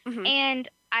 And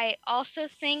I also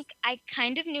think I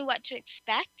kind of knew what to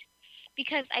expect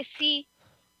because I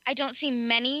don't see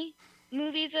many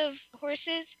movies of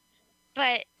horses,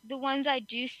 but the ones I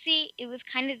do see, it was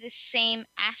kind of the same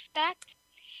aspect.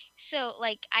 So,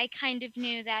 I kind of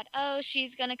knew that,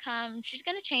 she's going to come, she's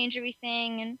going to change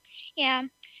everything, and yeah.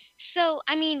 So,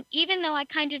 even though I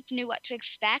kind of knew what to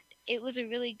expect, it was a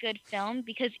really good film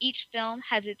because each film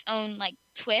has its own,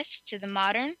 twist to the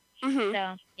modern.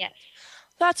 So, yes.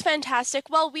 That's fantastic.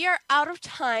 Well, we are out of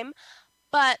time,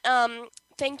 but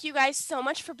thank you guys so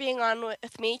much for being on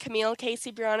with me, Camille,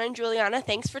 Casey, Brianna, and Julianna.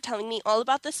 Thanks for telling me all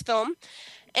about this film.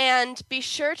 And be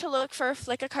sure to look for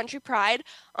Flicka Country Pride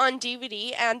on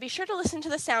DVD, and be sure to listen to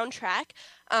the soundtrack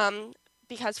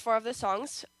because 4 of the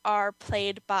songs are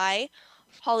played by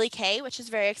Holly K, which is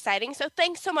very exciting. So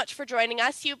thanks so much for joining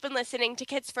us. You've been listening to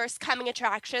Kids First Coming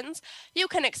Attractions. You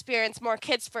can experience more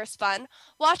Kids First fun,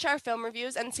 watch our film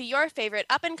reviews, and see your favorite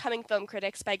up-and-coming film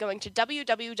critics by going to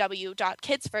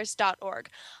www.kidsfirst.org.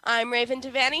 I'm Raven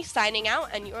Devanney signing out,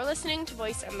 and you're listening to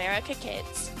Voice America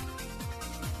Kids.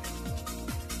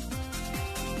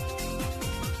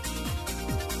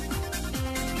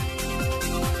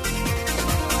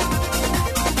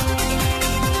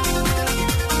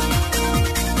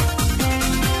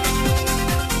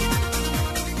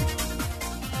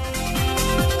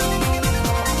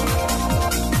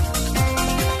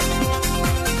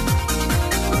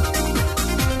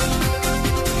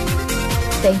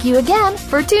 Thank you again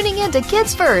for tuning in to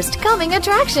Kids First Coming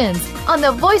Attractions on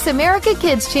the Voice America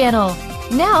Kids channel.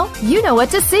 Now you know what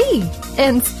to see.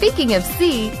 And speaking of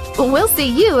see, we'll see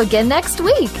you again next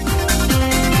week.